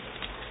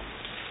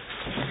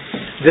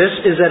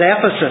 this is at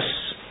Ephesus.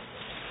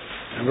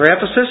 Remember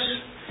Ephesus?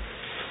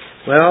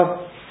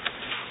 Well,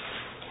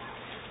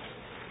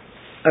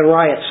 a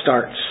riot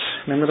starts.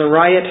 Remember the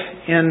riot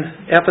in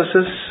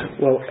Ephesus?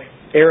 Well,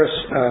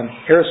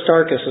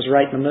 Aristarchus is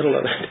right in the middle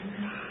of it.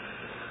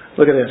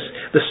 Look at this.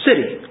 The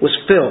city was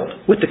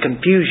filled with the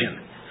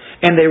confusion,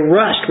 and they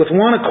rushed with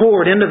one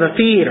accord into the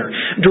theater,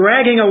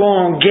 dragging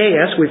along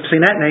Gaius, we've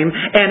seen that name,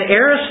 and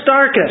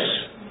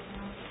Aristarchus,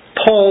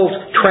 Paul's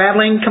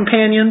traveling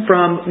companion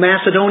from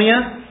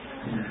Macedonia.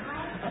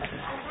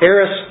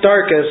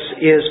 Aristarchus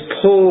is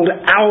pulled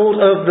out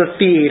of the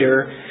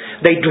theater.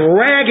 They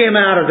drag him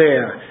out of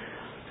there.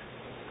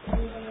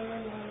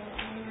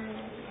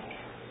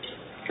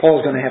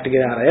 Paul's going to have to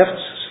get out of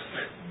Ephesus.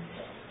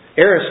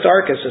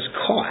 Aristarchus is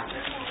caught.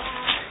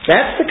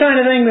 That's the kind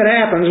of thing that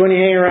happens when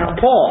you hang around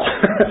Paul.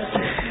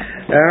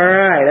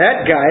 Alright,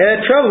 that guy,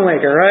 a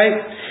troublemaker,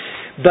 right?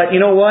 But you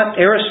know what?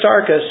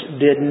 Aristarchus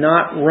did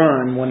not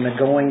run when the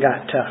going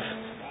got tough.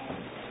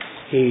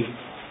 He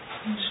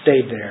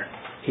stayed there.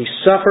 He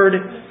suffered.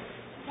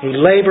 He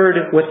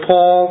labored with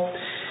Paul.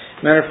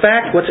 Matter of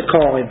fact, what's it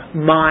called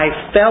him? My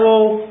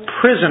fellow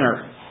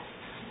prisoner.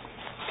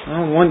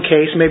 Well, in one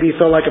case, maybe he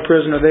felt like a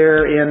prisoner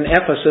there in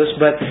Ephesus,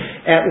 but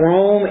at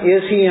Rome,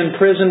 is he in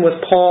prison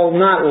with Paul?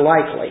 Not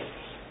likely.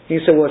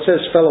 He said, well, it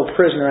says fellow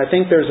prisoner. I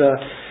think there's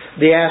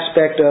the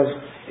aspect of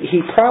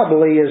he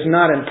probably is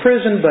not in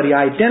prison, but he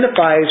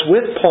identifies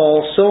with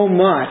Paul so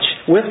much,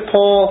 with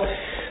Paul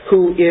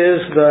who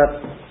is the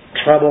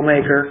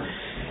troublemaker.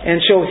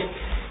 And so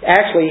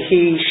actually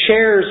he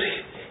shares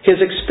his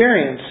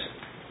experience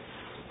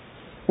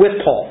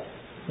with Paul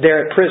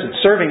there at prison,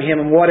 serving him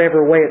in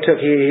whatever way it took.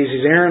 He's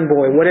his errand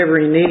boy, whatever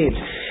he needs.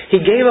 He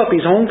gave up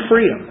his own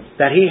freedom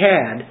that he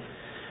had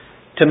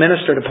to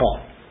minister to Paul.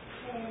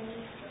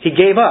 He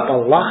gave up a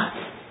lot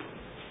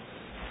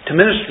to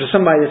minister to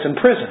somebody that's in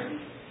prison.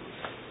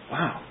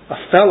 Wow. A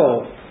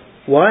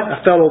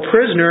fellow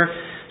prisoner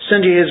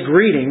sends you his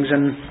greetings.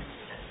 And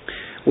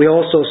we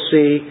also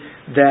see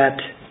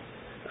that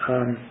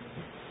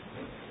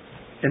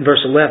in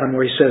verse 11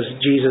 where he says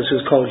Jesus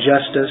who's called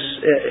Justus.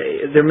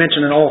 They're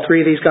mentioning all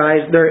three of these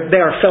guys.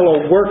 They are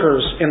fellow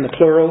workers in the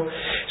plural.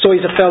 So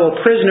he's a fellow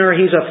prisoner.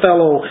 He's a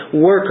fellow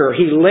worker.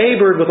 He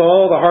labored with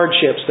all the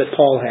hardships that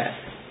Paul had.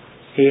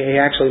 He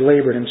actually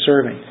labored in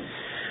serving.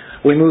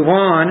 We move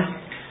on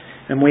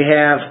and we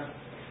have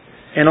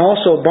and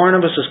also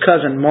Barnabas'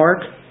 cousin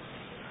Mark,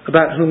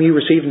 about whom you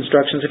received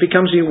instructions. If he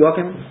comes to you,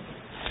 welcome him.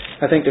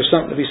 I think there's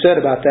something to be said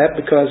about that,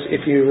 because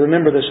if you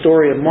remember the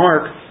story of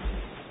Mark,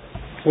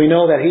 we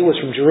know that he was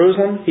from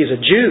Jerusalem. He's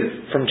a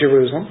Jew from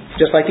Jerusalem,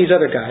 just like these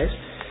other guys,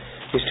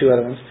 these two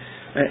other ones,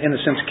 in a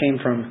sense came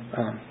from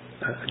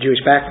a Jewish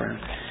background.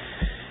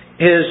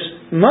 His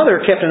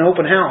mother kept an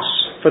open house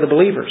for the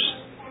believers.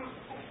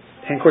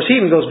 And of course he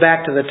even goes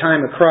back to the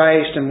time of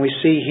Christ, and we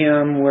see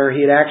him where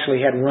he had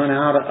actually had run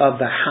out of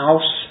the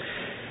house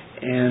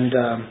and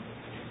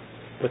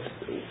with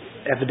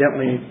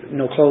evidently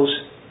no clothes.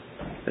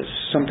 There's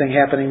something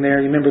happening there.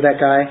 You remember that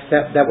guy?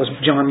 That was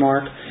John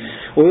Mark.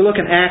 Well, we look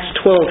in Acts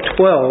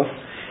 12:12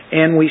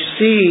 and we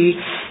see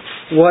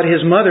what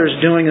his mother's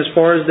doing as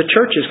far as the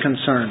church is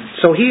concerned.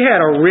 So he had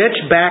a rich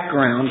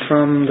background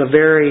from the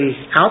very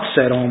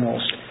outset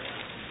almost.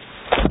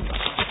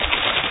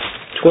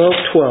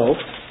 12:12.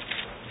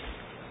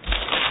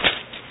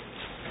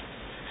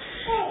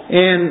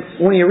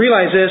 And when you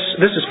realize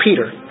this is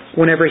Peter.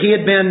 Whenever he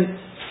had been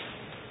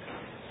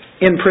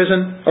in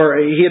prison, or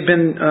he had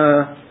been,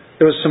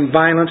 there was some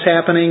violence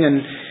happening,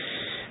 and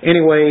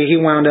anyway, he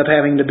wound up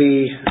having to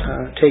be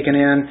taken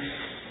in.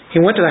 He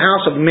went to the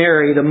house of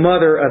Mary, the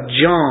mother of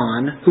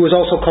John, who was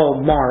also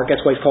called Mark.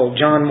 That's why he's called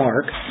John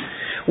Mark,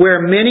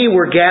 where many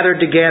were gathered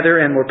together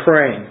and were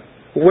praying.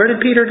 Where did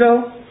Peter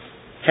go?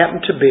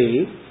 Happened to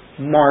be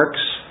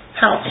Mark's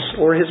house,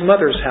 or his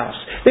mother's house.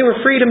 They were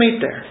free to meet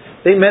there.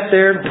 They met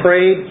there,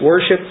 prayed,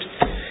 worshipped,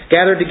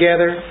 gathered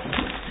together.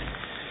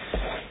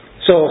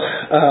 So,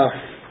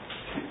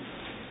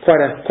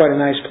 quite a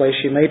nice place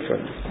she made for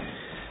them.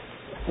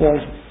 Well,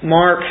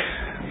 Mark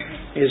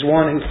is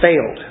one who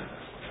failed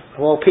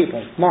of all people,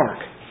 Mark.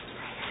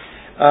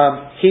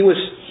 He was,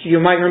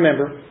 you might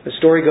remember, the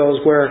story goes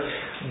where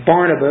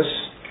Barnabas,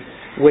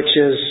 which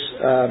is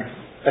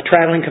a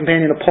traveling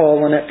companion of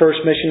Paul on that first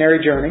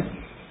missionary journey,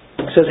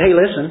 says, hey,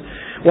 listen,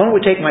 why don't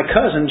we take my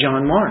cousin,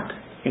 John Mark,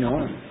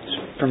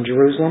 from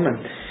Jerusalem? And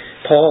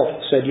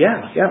Paul said,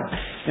 yeah.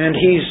 And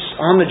he's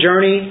on the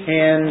journey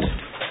and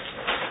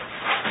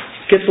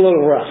gets a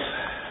little rough.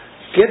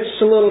 Gets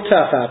a little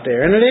tough out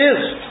there. And it is.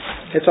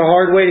 It's a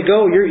hard way to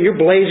go. You're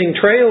blazing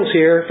trails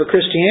here for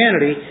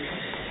Christianity.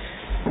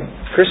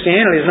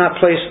 Christianity is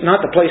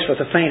not the place for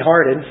the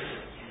faint-hearted.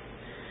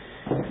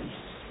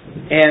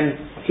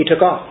 And he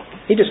took off.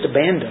 He just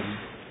abandoned.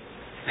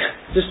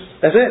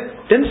 That's it.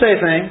 Didn't say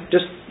a thing.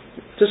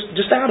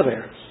 Just out of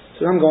there.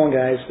 Said, I'm going,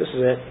 guys. This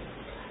is it.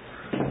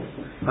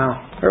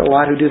 Wow. There are a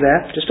lot who do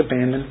that. Just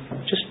abandon.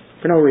 Just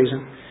for no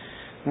reason.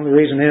 Well, the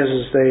reason is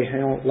they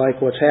don't like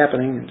what's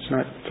happening. It's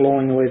not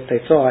flowing the way that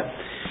they thought.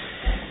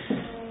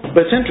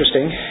 But it's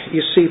interesting.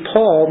 You see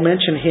Paul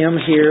mention him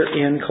here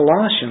in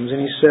Colossians. And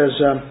he says,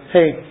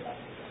 hey,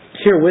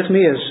 here with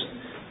me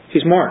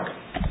he's Mark.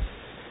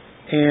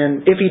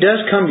 And if he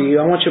does come to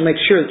you, I want you to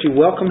make sure that you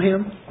welcome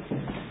him.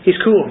 He's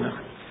cool now.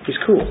 He's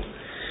cool.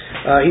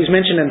 He's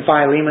mentioned in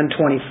Philemon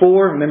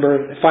 24.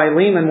 Remember,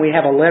 Philemon we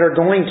have a letter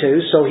going to,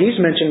 so he's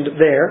mentioned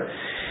there.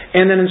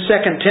 And then in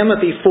 2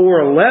 Timothy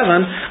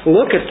 4:11,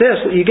 look at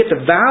this. You get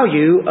the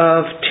value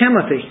of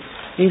Timothy.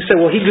 You can say,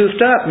 well, he goofed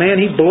up, man.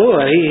 He blew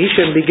it. He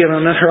shouldn't be given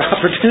another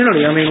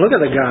opportunity. I mean, look at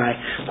the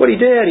guy. What he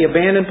did, he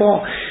abandoned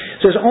Paul. It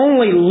says,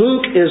 only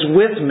Luke is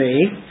with me.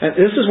 And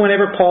this is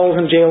whenever Paul's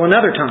in jail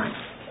another time.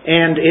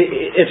 And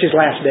it's his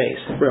last days,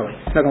 really.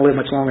 He's not going to live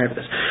much longer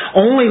after this.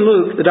 Only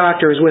Luke, the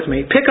doctor, is with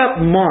me. Pick up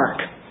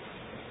Mark.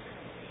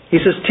 He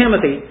says,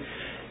 Timothy,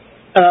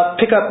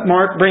 pick up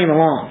Mark, bring him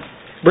along.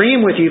 Bring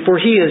him with you, for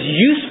he is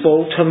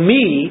useful to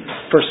me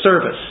for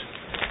service.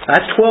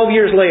 That's 12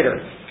 years later.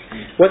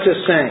 What's this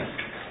saying?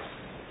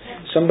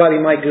 Somebody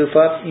might goof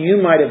up. You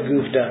might have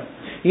goofed up.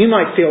 You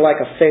might feel like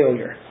a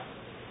failure.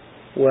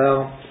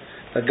 Well,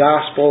 the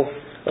gospel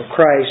of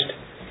Christ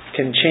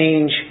can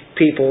change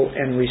people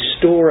and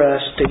restore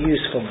us to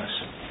usefulness.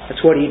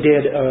 That's what He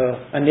did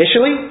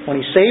initially when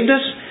He saved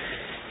us,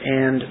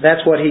 and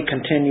that's what He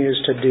continues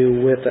to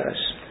do with us.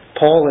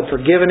 Paul had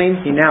forgiven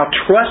him. He now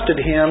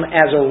trusted him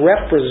as a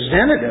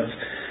representative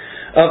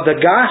of the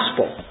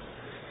gospel.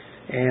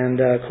 And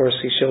of course,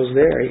 he shows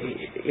there,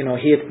 and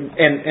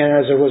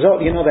as a result,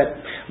 that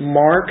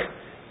Mark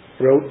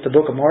wrote the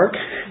book of Mark.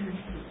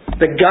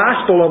 The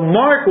gospel of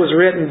Mark was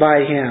written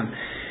by him.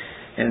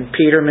 And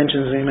Peter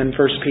mentions him in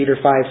 1 Peter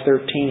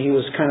 5:13. He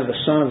was kind of the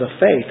son of the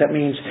faith. That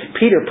means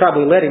Peter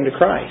probably led him to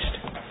Christ,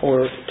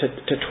 or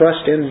to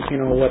trust in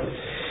what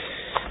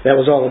that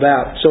was all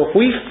about. So if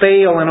we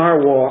fail in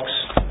our walks,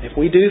 if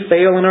we do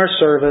fail in our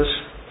service,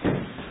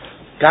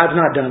 God's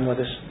not done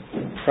with us.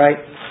 Right?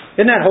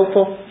 Isn't that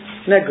hopeful?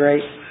 Isn't that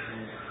great?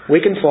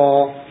 We can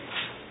fall,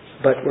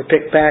 but we're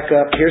picked back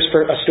up. Here's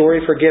a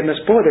story of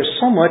forgiveness. Boy, there's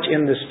so much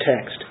in this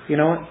text. You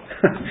know what?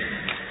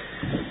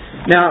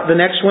 Now, the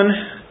next one,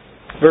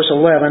 verse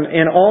 11,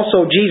 and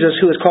also Jesus,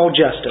 who is called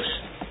Justice.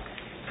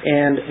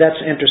 And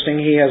that's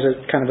interesting. He has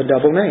a kind of a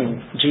double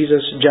name.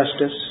 Jesus,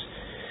 Justice.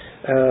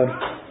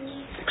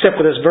 Except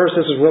for this verse,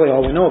 this is really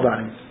all we know about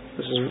him.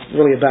 This is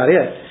really about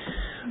it.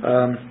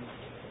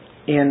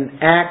 In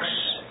Acts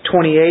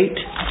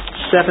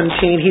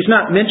 28:17, he's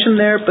not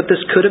mentioned there, but this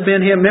could have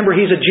been him. Remember,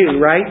 he's a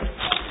Jew, right?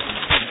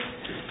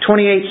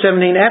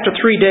 28:17, after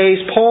 3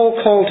 days,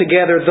 Paul called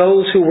together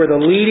those who were the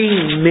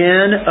leading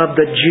men of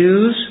the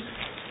Jews.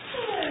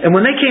 And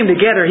when they came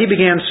together, he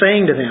began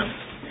saying to them.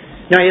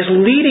 Now, his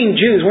leading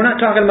Jews, we're not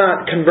talking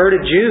about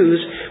converted Jews.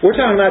 We're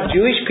talking about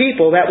Jewish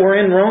people that were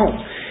in Rome.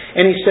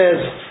 And he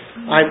says,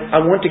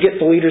 I want to get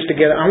the leaders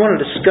together. I want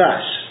to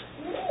discuss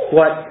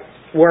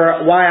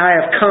why I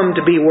have come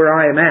to be where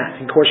I am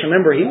at. And of course,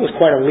 remember, he was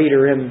quite a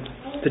leader in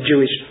the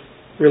Jewish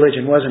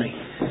religion, wasn't he?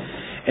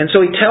 And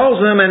so he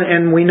tells them,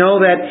 and we know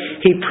that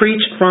he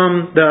preached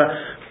from the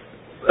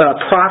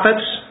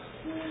prophets,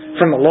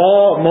 from the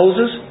law of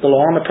Moses, the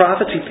law and the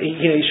prophets.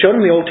 He showed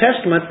them the Old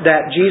Testament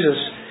that Jesus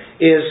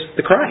is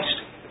the Christ.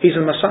 He's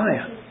the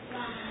Messiah.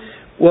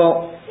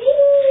 Well,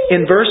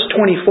 in verse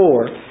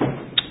 24,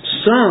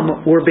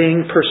 some were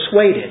being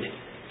persuaded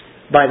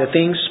by the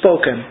things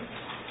spoken,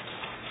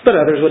 but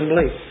others wouldn't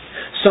believe.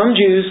 Some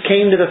Jews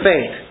came to the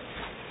faith.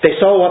 They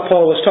saw what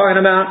Paul was talking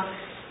about,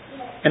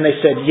 and they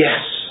said,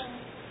 yes,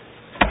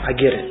 I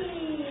get it.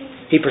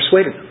 He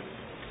persuaded them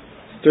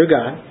through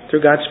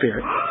God's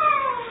Spirit.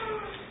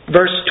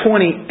 Verse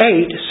 28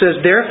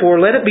 says, therefore,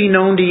 let it be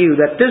known to you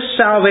that this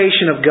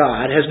salvation of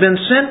God has been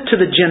sent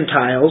to the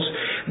Gentiles.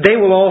 They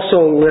will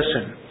also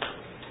listen.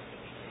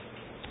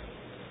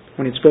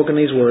 When he'd spoken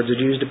these words, the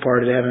Jews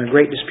departed, having a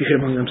great dispute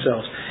among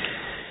themselves.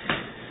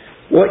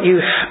 What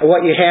you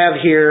have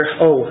here,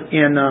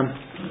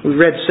 we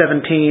read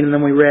 17 and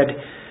then we read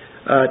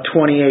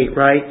 28,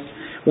 right?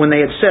 When they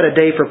had set a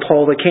day for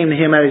Paul, they came to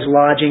him at his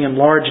lodging in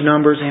large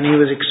numbers, and he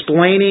was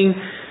explaining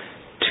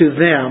to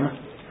them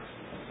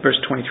Verse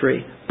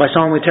 23. By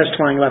solemnly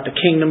testifying about the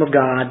kingdom of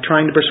God,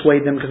 trying to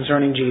persuade them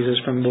concerning Jesus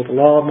from both the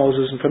law of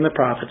Moses and from the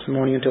prophets, from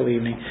morning until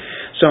evening.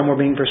 Some were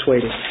being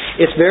persuaded.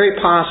 It's very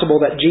possible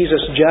that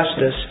Jesus'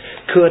 justice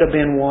could have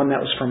been one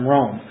that was from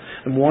Rome.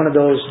 And one of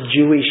those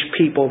Jewish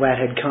people that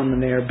had come in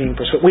there being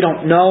persuaded. We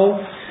don't know.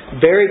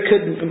 Very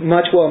could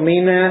much well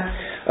mean that.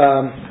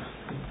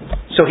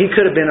 So he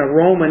could have been a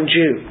Roman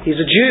Jew. He's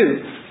a Jew.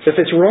 If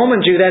it's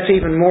Roman Jew, that's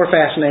even more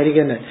fascinating,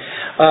 isn't it?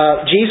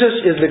 Jesus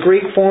is the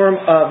Greek form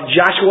of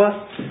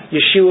Joshua,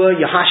 Yeshua,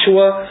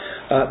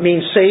 Yahashua,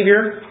 means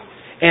Savior,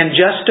 and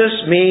justice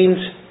means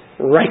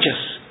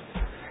righteous.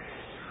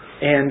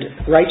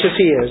 And righteous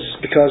He is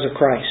because of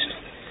Christ.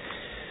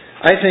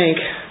 I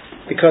think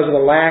because of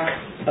the lack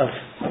of,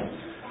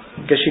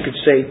 I guess you could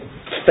say,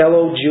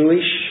 fellow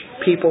Jewish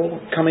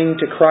people coming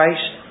to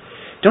Christ,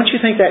 don't you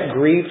think that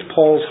grieved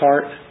Paul's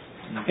heart?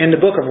 In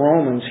the book of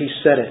Romans, he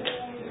said it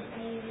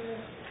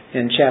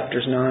in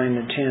chapters 9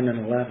 and 10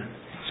 and 11.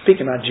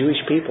 Speaking about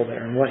Jewish people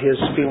there and what his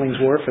feelings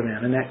were for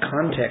them. In that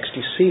context,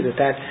 you see that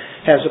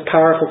has a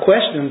powerful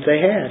question that they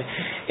had.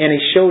 And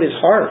he showed his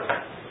heart.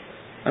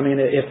 I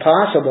mean, if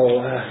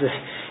possible,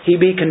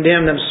 he be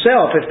condemned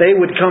himself if they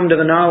would come to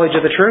the knowledge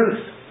of the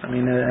truth. I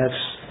mean,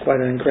 that's quite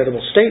an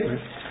incredible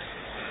statement.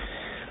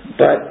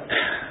 But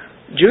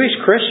Jewish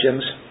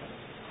Christians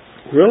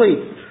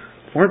really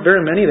weren't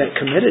very many that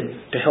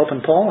committed to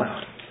helping Paul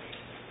out.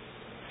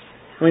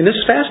 I mean, this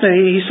is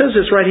fascinating. He says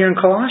this right here in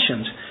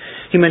Colossians.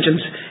 He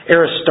mentions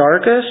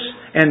Aristarchus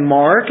and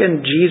Mark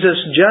and Jesus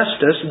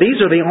Justus. These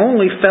are the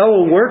only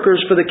fellow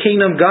workers for the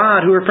kingdom of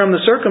God who are from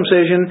the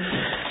circumcision,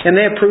 and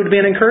they have proved to be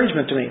an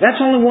encouragement to me. That's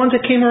the only ones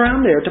that came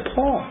around there to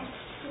Paul.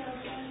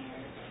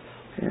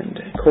 And,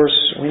 of course,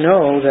 we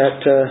know that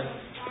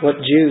what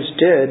Jews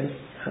did,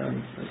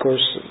 of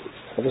course,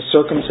 the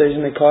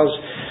circumcision, they caused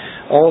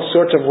all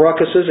sorts of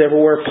ruckuses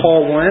everywhere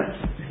Paul went.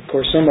 Of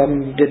course, some of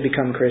them did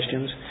become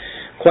Christians.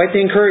 Quite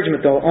the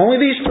encouragement, though. Only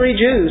these 3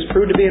 Jews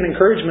proved to be an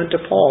encouragement to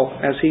Paul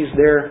as he's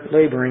there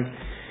laboring.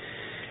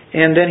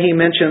 And then he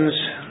mentions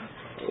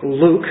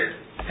Luke,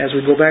 as we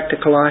go back to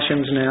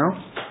Colossians now.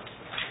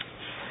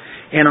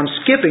 And I'm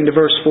skipping to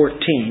verse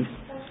 14.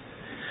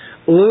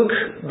 Luke,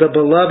 the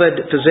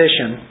beloved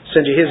physician,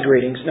 sends you his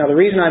greetings. Now, the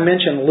reason I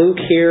mention Luke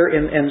here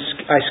and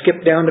I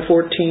skip down to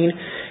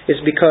 14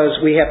 is because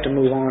we have to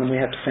move on and we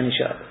have to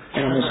finish up.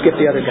 And I'm going to skip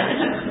the other guys.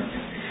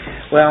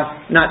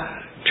 Well, not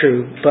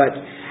true, but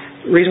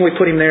the reason we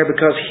put him there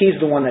because he's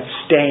the one that's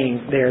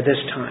staying there this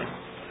time.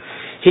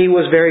 He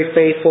was very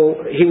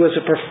faithful. He was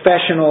a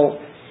professional,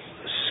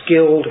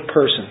 skilled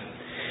person.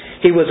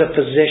 He was a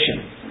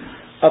physician,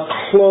 a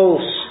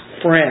close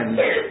friend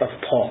of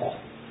Paul.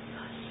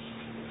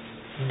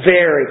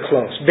 Very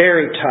close,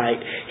 very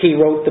tight. He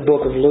wrote the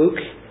book of Luke.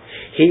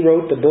 He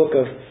wrote the book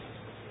of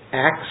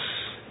Acts.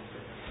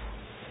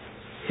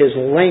 His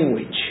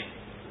language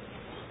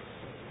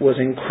was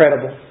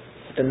incredible.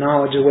 The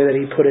knowledge, the way that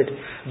he put it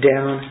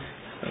down.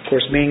 Of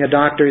course, being a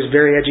doctor, he's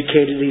very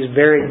educated. He's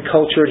very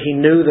cultured. He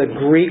knew the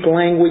Greek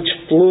language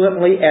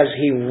fluently as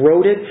he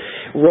wrote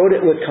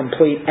it with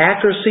complete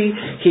accuracy.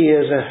 He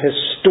is a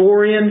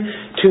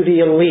historian to the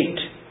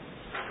elite.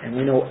 And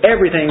we know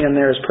everything in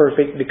there is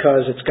perfect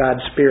because it's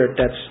God's Spirit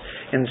that's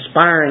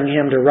inspiring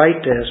him to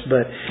write this.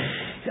 But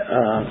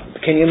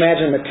can you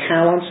imagine the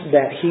talents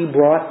that he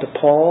brought to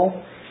Paul?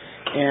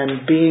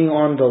 And being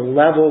on the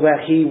level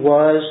that he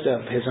was,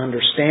 of his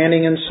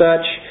understanding and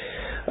such,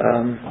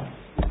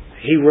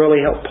 he really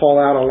helped Paul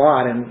out a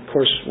lot. And of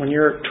course, when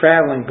you're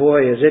traveling,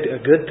 boy, is it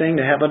a good thing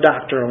to have a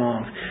doctor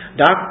along.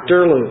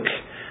 Dr. Luke,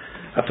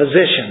 a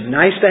physician.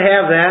 Nice to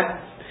have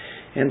that.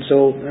 And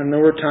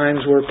there were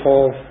times where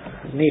Paul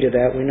needed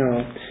that, we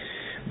know.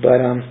 But,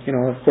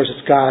 of course,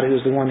 it's God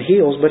who's the one who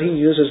heals, but He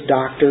uses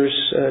doctors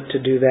to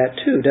do that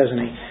too,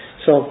 doesn't He?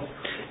 So,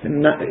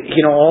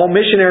 all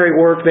missionary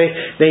work,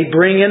 they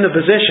bring in the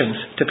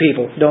physicians to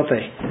people, don't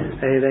they?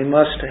 They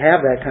must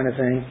have that kind of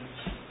thing.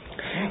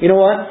 You know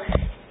what?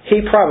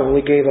 He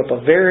probably gave up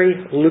a very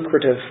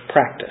lucrative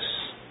practice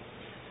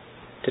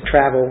to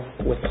travel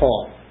with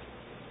Paul.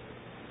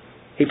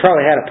 He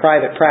probably had a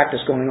private practice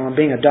going on,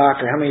 being a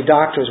doctor. How many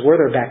doctors were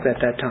there back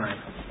at that time?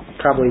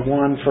 Probably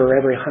one for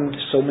every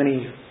so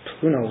many,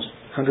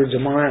 hundreds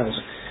of miles.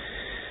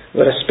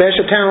 But a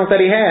special talent that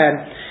he had,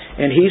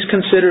 and he's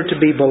considered to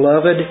be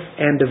beloved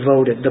and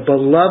devoted. The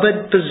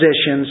beloved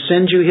physician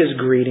sends you his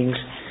greetings.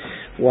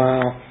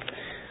 Wow.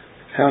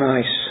 How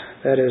nice.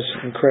 That is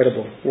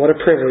incredible. What a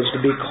privilege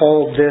to be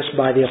called this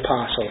by the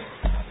apostle.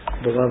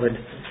 Beloved.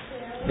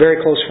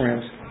 Very close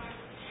friends.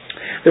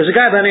 There's a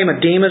guy by the name of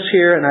Demas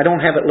here, and I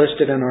don't have it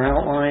listed in our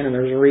outline, and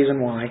there's a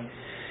reason why.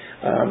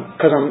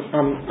 Because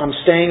I'm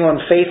staying on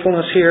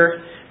faithfulness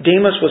here.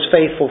 Demas was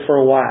faithful for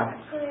a while,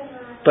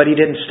 but he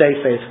didn't stay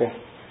faithful.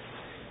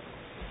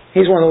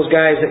 He's one of those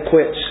guys that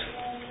quits.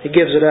 He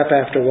gives it up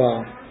after a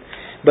while.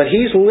 But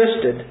he's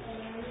listed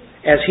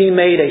as he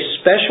made a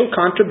special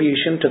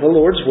contribution to the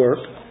Lord's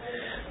work.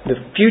 The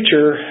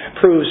future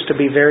proves to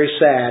be very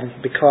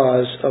sad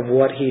because of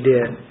what he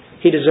did.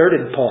 He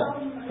deserted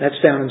Paul. That's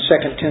down in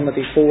 2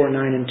 Timothy 4, 9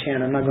 and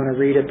 10. I'm not going to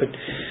read it, but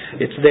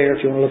it's there.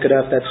 If you want to look it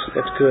up,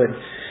 that's good.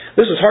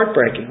 This is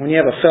heartbreaking. When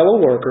you have a fellow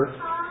worker,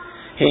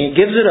 he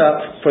gives it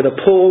up for the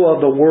pull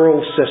of the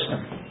world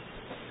system.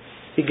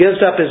 He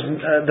gives up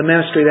the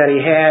ministry that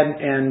he had,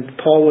 and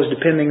Paul was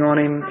depending on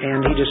him,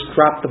 and he just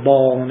dropped the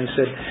ball, and he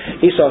said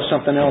he saw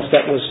something else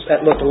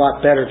that looked a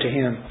lot better to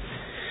him.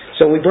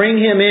 So we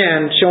bring him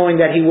in, showing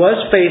that he was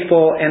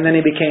faithful, and then he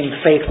became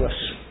faithless.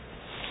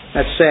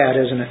 That's sad,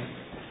 isn't it?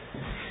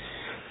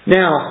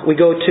 Now we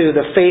go to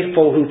the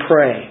faithful who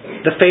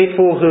pray. The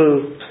faithful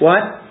who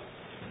what?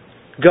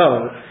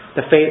 Go.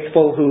 The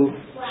faithful who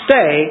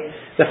stay.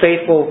 The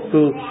faithful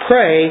who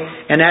pray,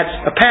 and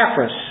that's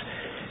Epaphras.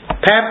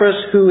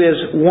 Epaphras, who is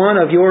one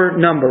of your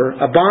number,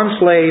 a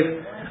bondslave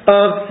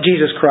of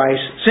Jesus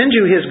Christ, sends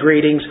you his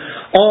greetings,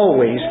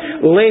 always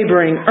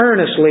laboring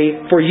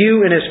earnestly for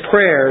you in his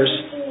prayers,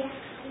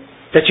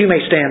 that you may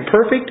stand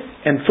perfect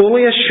and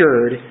fully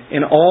assured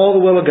in all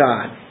the will of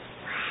God.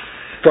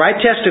 For I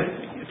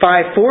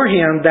testify for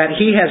him that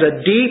he has a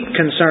deep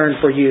concern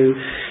for you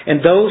and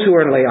those who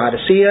are in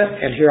Laodicea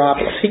and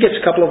Hierapolis. He gets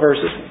a couple of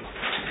verses.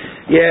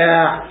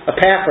 Yeah,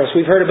 Epaphras,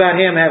 we've heard about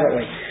him, haven't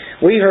we?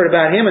 We heard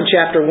about him in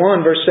chapter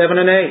 1, verse 7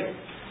 and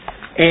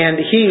 8. And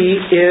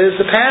he is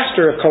the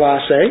pastor of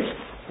Colossae.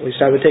 At least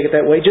I would take it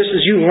that way. Just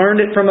as you learned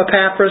it from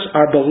Epaphras,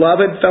 our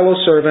beloved fellow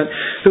servant,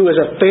 who is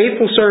a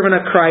faithful servant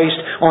of Christ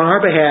on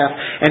our behalf.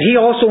 And he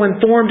also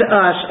informed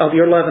us of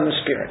your love in the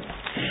Spirit.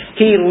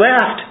 He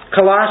left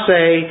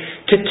Colossae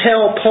to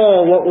tell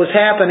Paul what was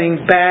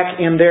happening back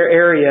in their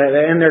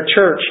area, in their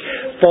church.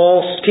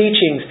 False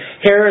teachings,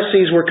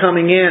 heresies were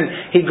coming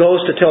in. He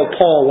goes to tell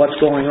Paul what's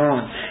going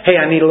on. Hey,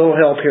 I need a little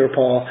help here,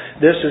 Paul.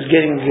 This is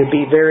getting to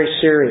be very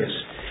serious.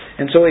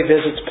 And so he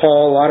visits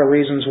Paul, a lot of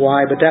reasons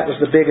why, but that was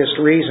the biggest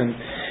reason.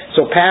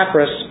 So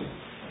Epaphras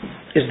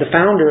is the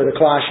founder of the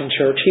Colossian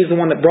church. He's the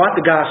one that brought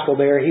the gospel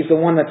there. He's the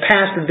one that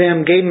pastored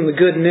them, gave them the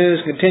good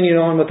news, continued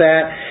on with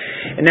that.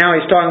 And now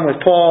he's talking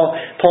with Paul.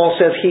 Paul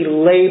says he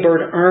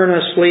labored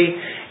earnestly.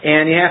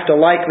 And you have to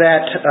like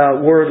that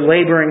word,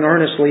 laboring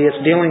earnestly.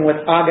 It's dealing with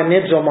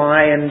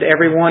agonizomai, and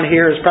everyone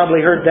here has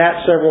probably heard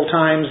that several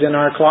times in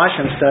our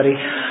Colossian study.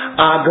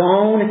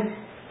 Agon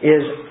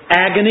is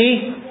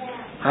agony.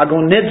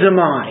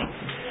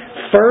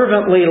 Agonizomai.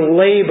 Fervently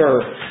labor,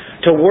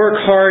 to work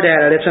hard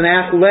at it. It's an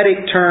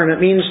athletic term. It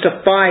means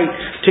to fight,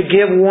 to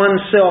give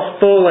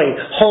oneself fully,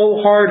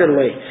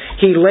 wholeheartedly.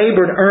 He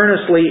labored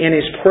earnestly in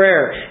his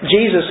prayer.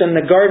 Jesus in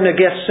the Garden of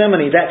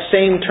Gethsemane, that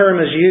same term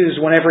is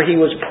used whenever he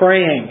was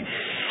praying.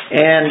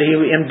 And he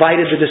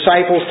invited the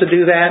disciples to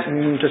do that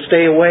and to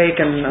stay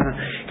awake, and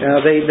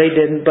they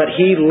didn't. But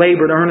he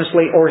labored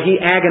earnestly, or he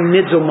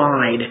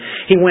agonizomai.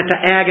 He went to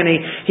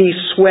agony. He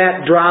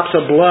sweat drops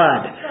of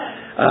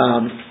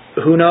blood.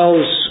 Who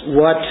knows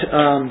what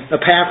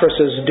Epaphras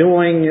is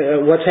doing,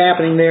 what's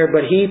happening there,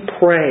 but he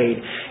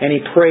prayed. And he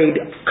prayed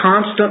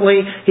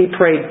constantly. He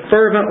prayed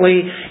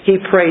fervently.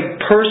 He prayed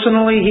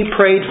personally. He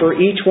prayed for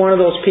each one of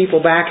those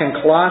people back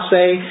in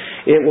Colossae.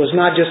 It was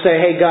not just say,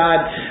 hey,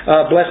 God,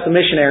 bless the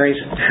missionaries.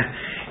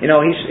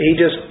 He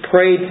just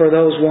prayed for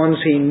those ones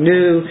he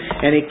knew,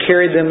 and he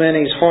carried them in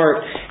his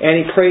heart. And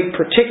he prayed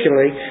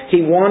particularly.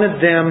 He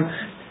wanted them,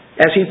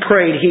 as he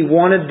prayed, he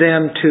wanted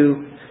them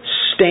to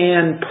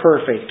stand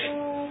perfect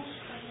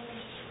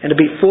and to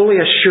be fully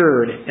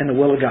assured in the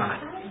will of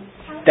God.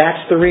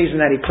 That's the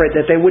reason that he prayed,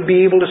 that they would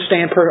be able to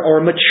stand perfect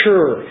or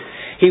mature.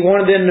 He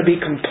wanted them to be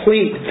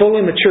complete, fully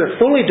mature,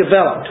 fully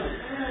developed,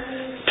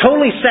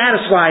 totally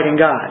satisfied in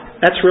God.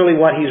 That's really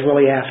what he's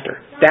really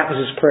after. That was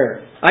his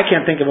prayer. I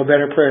can't think of a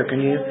better prayer, can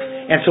you?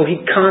 And so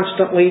he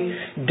constantly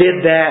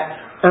did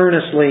that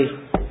earnestly,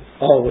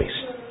 always.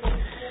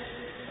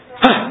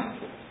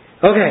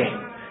 Okay.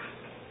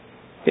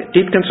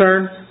 Deep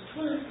concern.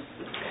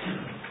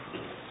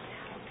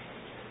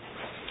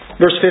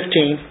 Verse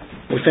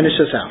 15, we finish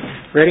this out.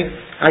 Ready?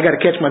 I got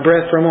to catch my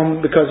breath for a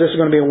moment because this is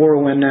going to be a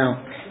whirlwind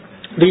now.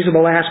 These are the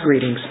last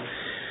greetings.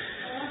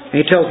 And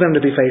he tells them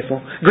to be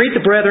faithful. Greet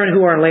the brethren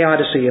who are in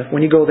Laodicea.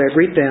 When you go there,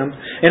 greet them.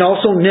 And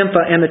also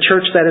Nympha and the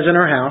church that is in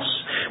her house.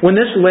 When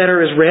this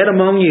letter is read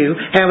among you,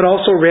 have it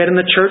also read in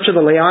the church of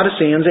the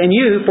Laodiceans. And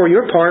you, for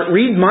your part,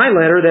 read my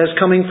letter that is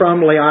coming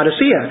from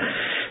Laodicea.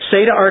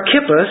 Say to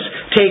Archippus,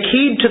 take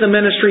heed to the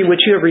ministry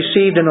which you have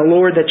received in the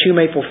Lord, that you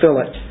may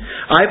fulfill it.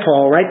 I,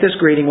 Paul, write this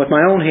greeting with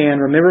my own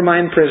hand. Remember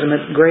my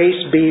imprisonment. Grace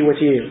be with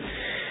you.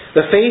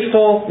 The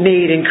faithful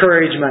need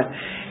encouragement.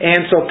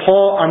 And so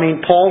Paul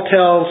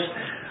tells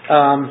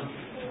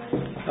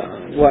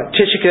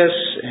Tychicus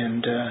and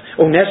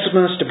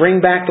Onesimus to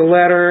bring back the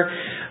letter.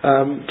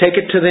 Take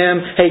it to them.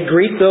 Hey,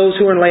 greet those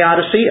who are in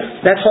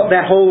Laodicea. That's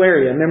that whole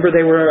area. Remember,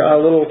 they were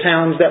little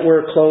towns that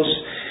were close.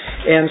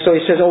 And so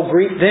he says,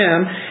 greet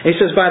them. And he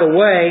says, by the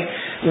way,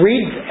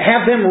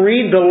 have them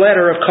read the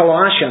letter of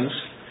Colossians.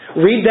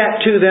 Read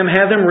that to them,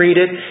 have them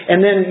read it, and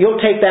then you'll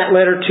take that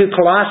letter to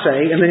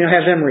Colossae, and then you'll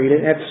have them read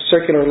it. Have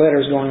circular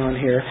letters going on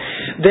here.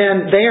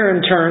 Then there in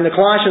turn, the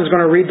Colossians are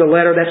going to read the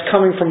letter that's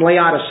coming from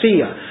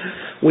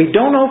Laodicea. We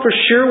don't know for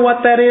sure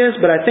what that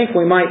is, but I think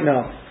we might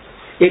know.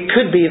 it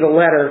could be the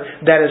letter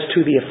that is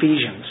to the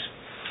Ephesians.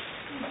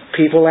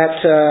 People at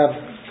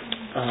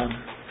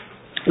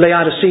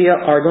Laodicea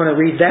are going to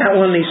read that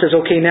one. He says,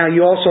 okay, now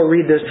you also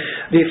read this.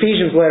 The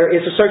Ephesians letter,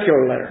 it's a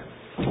circular letter.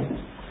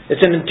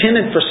 It's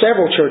intended for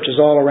several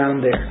churches all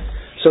around there.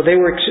 So they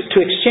were to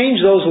exchange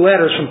those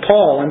letters from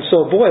Paul. And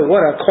so, boy,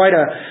 quite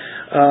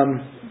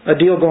a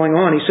deal going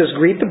on. He says,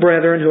 greet the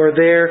brethren who are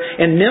there.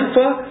 And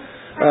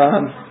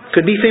Nympha,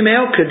 could be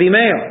female, could be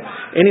male.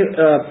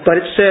 But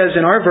it says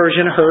in our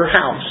version, her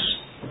house.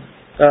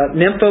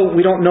 Nympha,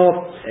 we don't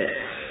know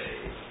if,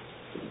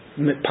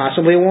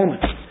 possibly a woman.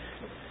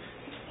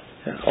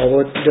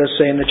 Although it does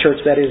say in the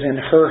church that is in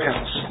her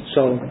house.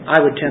 So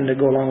I would tend to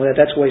go along with that.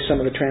 That's the way some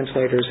of the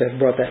translators have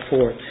brought that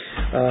forward.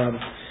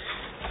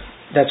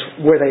 That's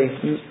where they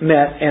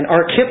met. And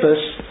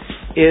Archippus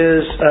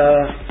is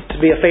to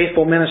be a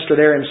faithful minister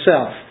there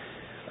himself.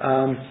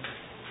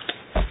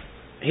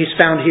 He's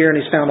found here and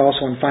he's found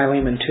also in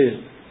Philemon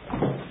too.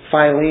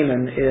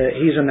 Philemon,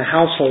 he's in the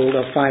household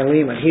of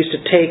Philemon. He's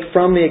to take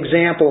from the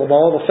example of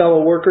all the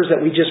fellow workers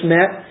that we just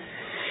met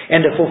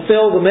and to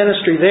fulfill the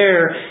ministry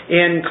there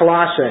in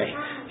Colossae.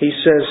 He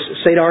says,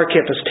 say to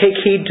Archippus, take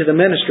heed to the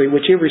ministry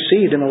which you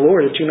received in the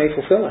Lord that you may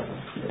fulfill it.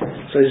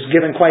 So he's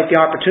given quite the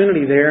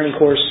opportunity there. And of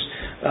course,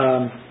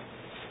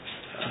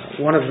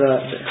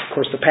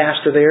 the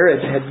pastor there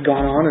had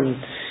gone on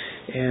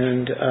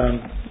and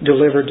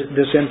delivered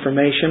this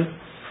information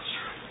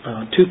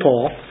to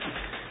Paul.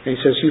 And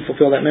he says, you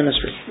fulfill that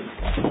ministry.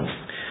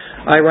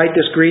 I write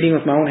this greeting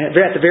with my own hand.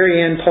 At the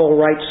very end, Paul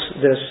writes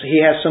this.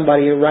 He has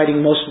somebody writing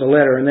most of the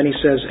letter. And then he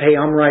says, hey,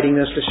 I'm writing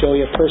this to show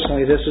you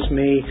personally, this is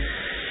me.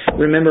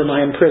 Remember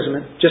my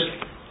imprisonment. Just,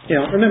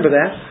 remember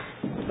that.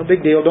 No big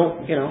deal.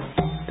 Don't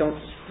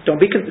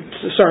be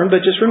concerned,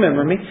 but just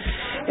remember me.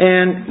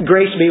 And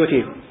grace be with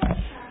you.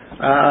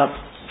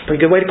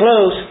 Pretty good way to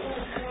close.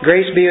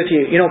 Grace be with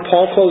you.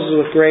 Paul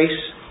closes with grace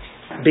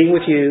be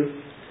with you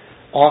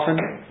often.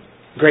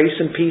 Grace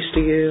and peace to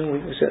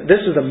you.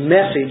 This is the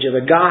message of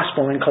the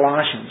gospel in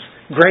Colossians.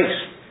 Grace.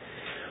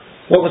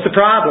 What was the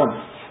problem?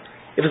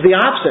 It was the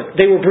opposite.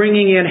 They were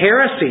bringing in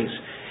heresies.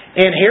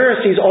 And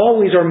heresies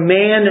always are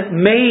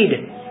man-made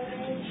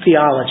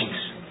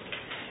theologies.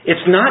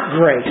 It's not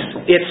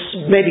grace.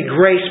 It's maybe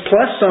grace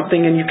plus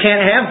something, and you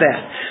can't have that.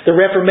 The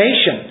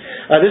Reformation.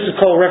 This is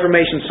called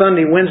Reformation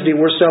Sunday. Wednesday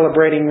we're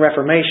celebrating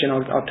Reformation.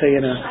 I'll tell you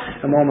in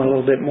a moment a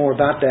little bit more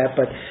about that.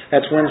 But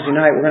that's Wednesday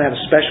night. We're going to have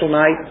a special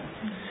night.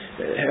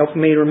 Help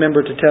me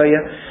remember to tell you.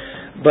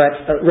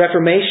 But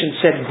Reformation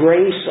said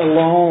grace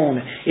alone.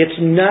 It's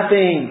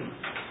nothing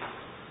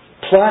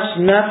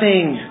plus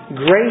nothing.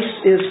 Grace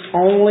is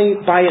only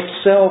by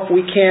itself.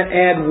 We can't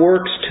add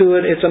works to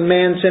it. It's a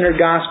man-centered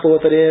gospel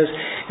if it is.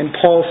 And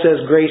Paul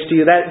says grace to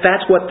you.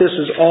 That's what this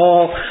is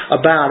all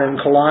about in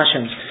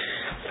Colossians.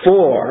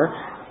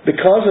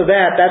 Because of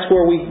that, that's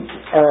where we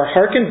are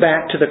hearkened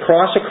back to the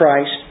cross of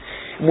Christ.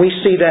 And we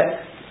see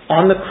that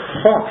on the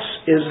cross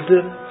is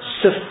the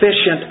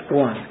sufficient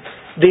one.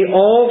 The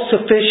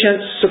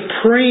all-sufficient,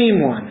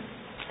 supreme one.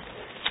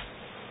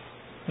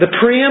 The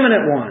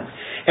preeminent one.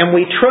 And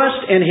we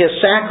trust in His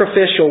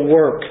sacrificial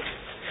work.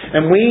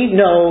 And we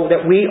know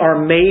that we are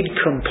made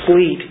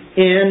complete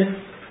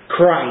in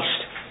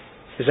Christ.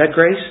 Is that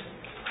grace?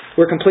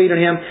 We're complete in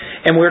Him.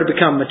 And we're to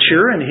become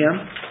mature in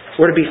Him.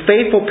 We're to be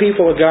faithful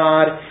people of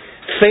God.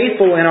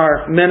 Faithful in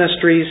our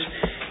ministries.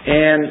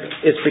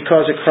 And it's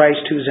because of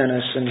Christ who's in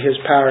us and His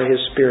power,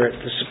 His Spirit.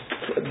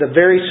 The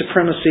very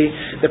supremacy,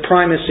 the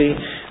primacy,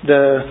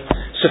 the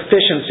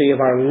sufficiency of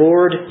our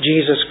Lord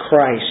Jesus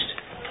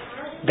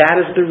Christ.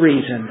 That is the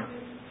reason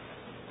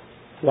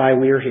why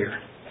we are here.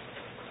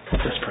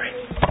 Let's pray.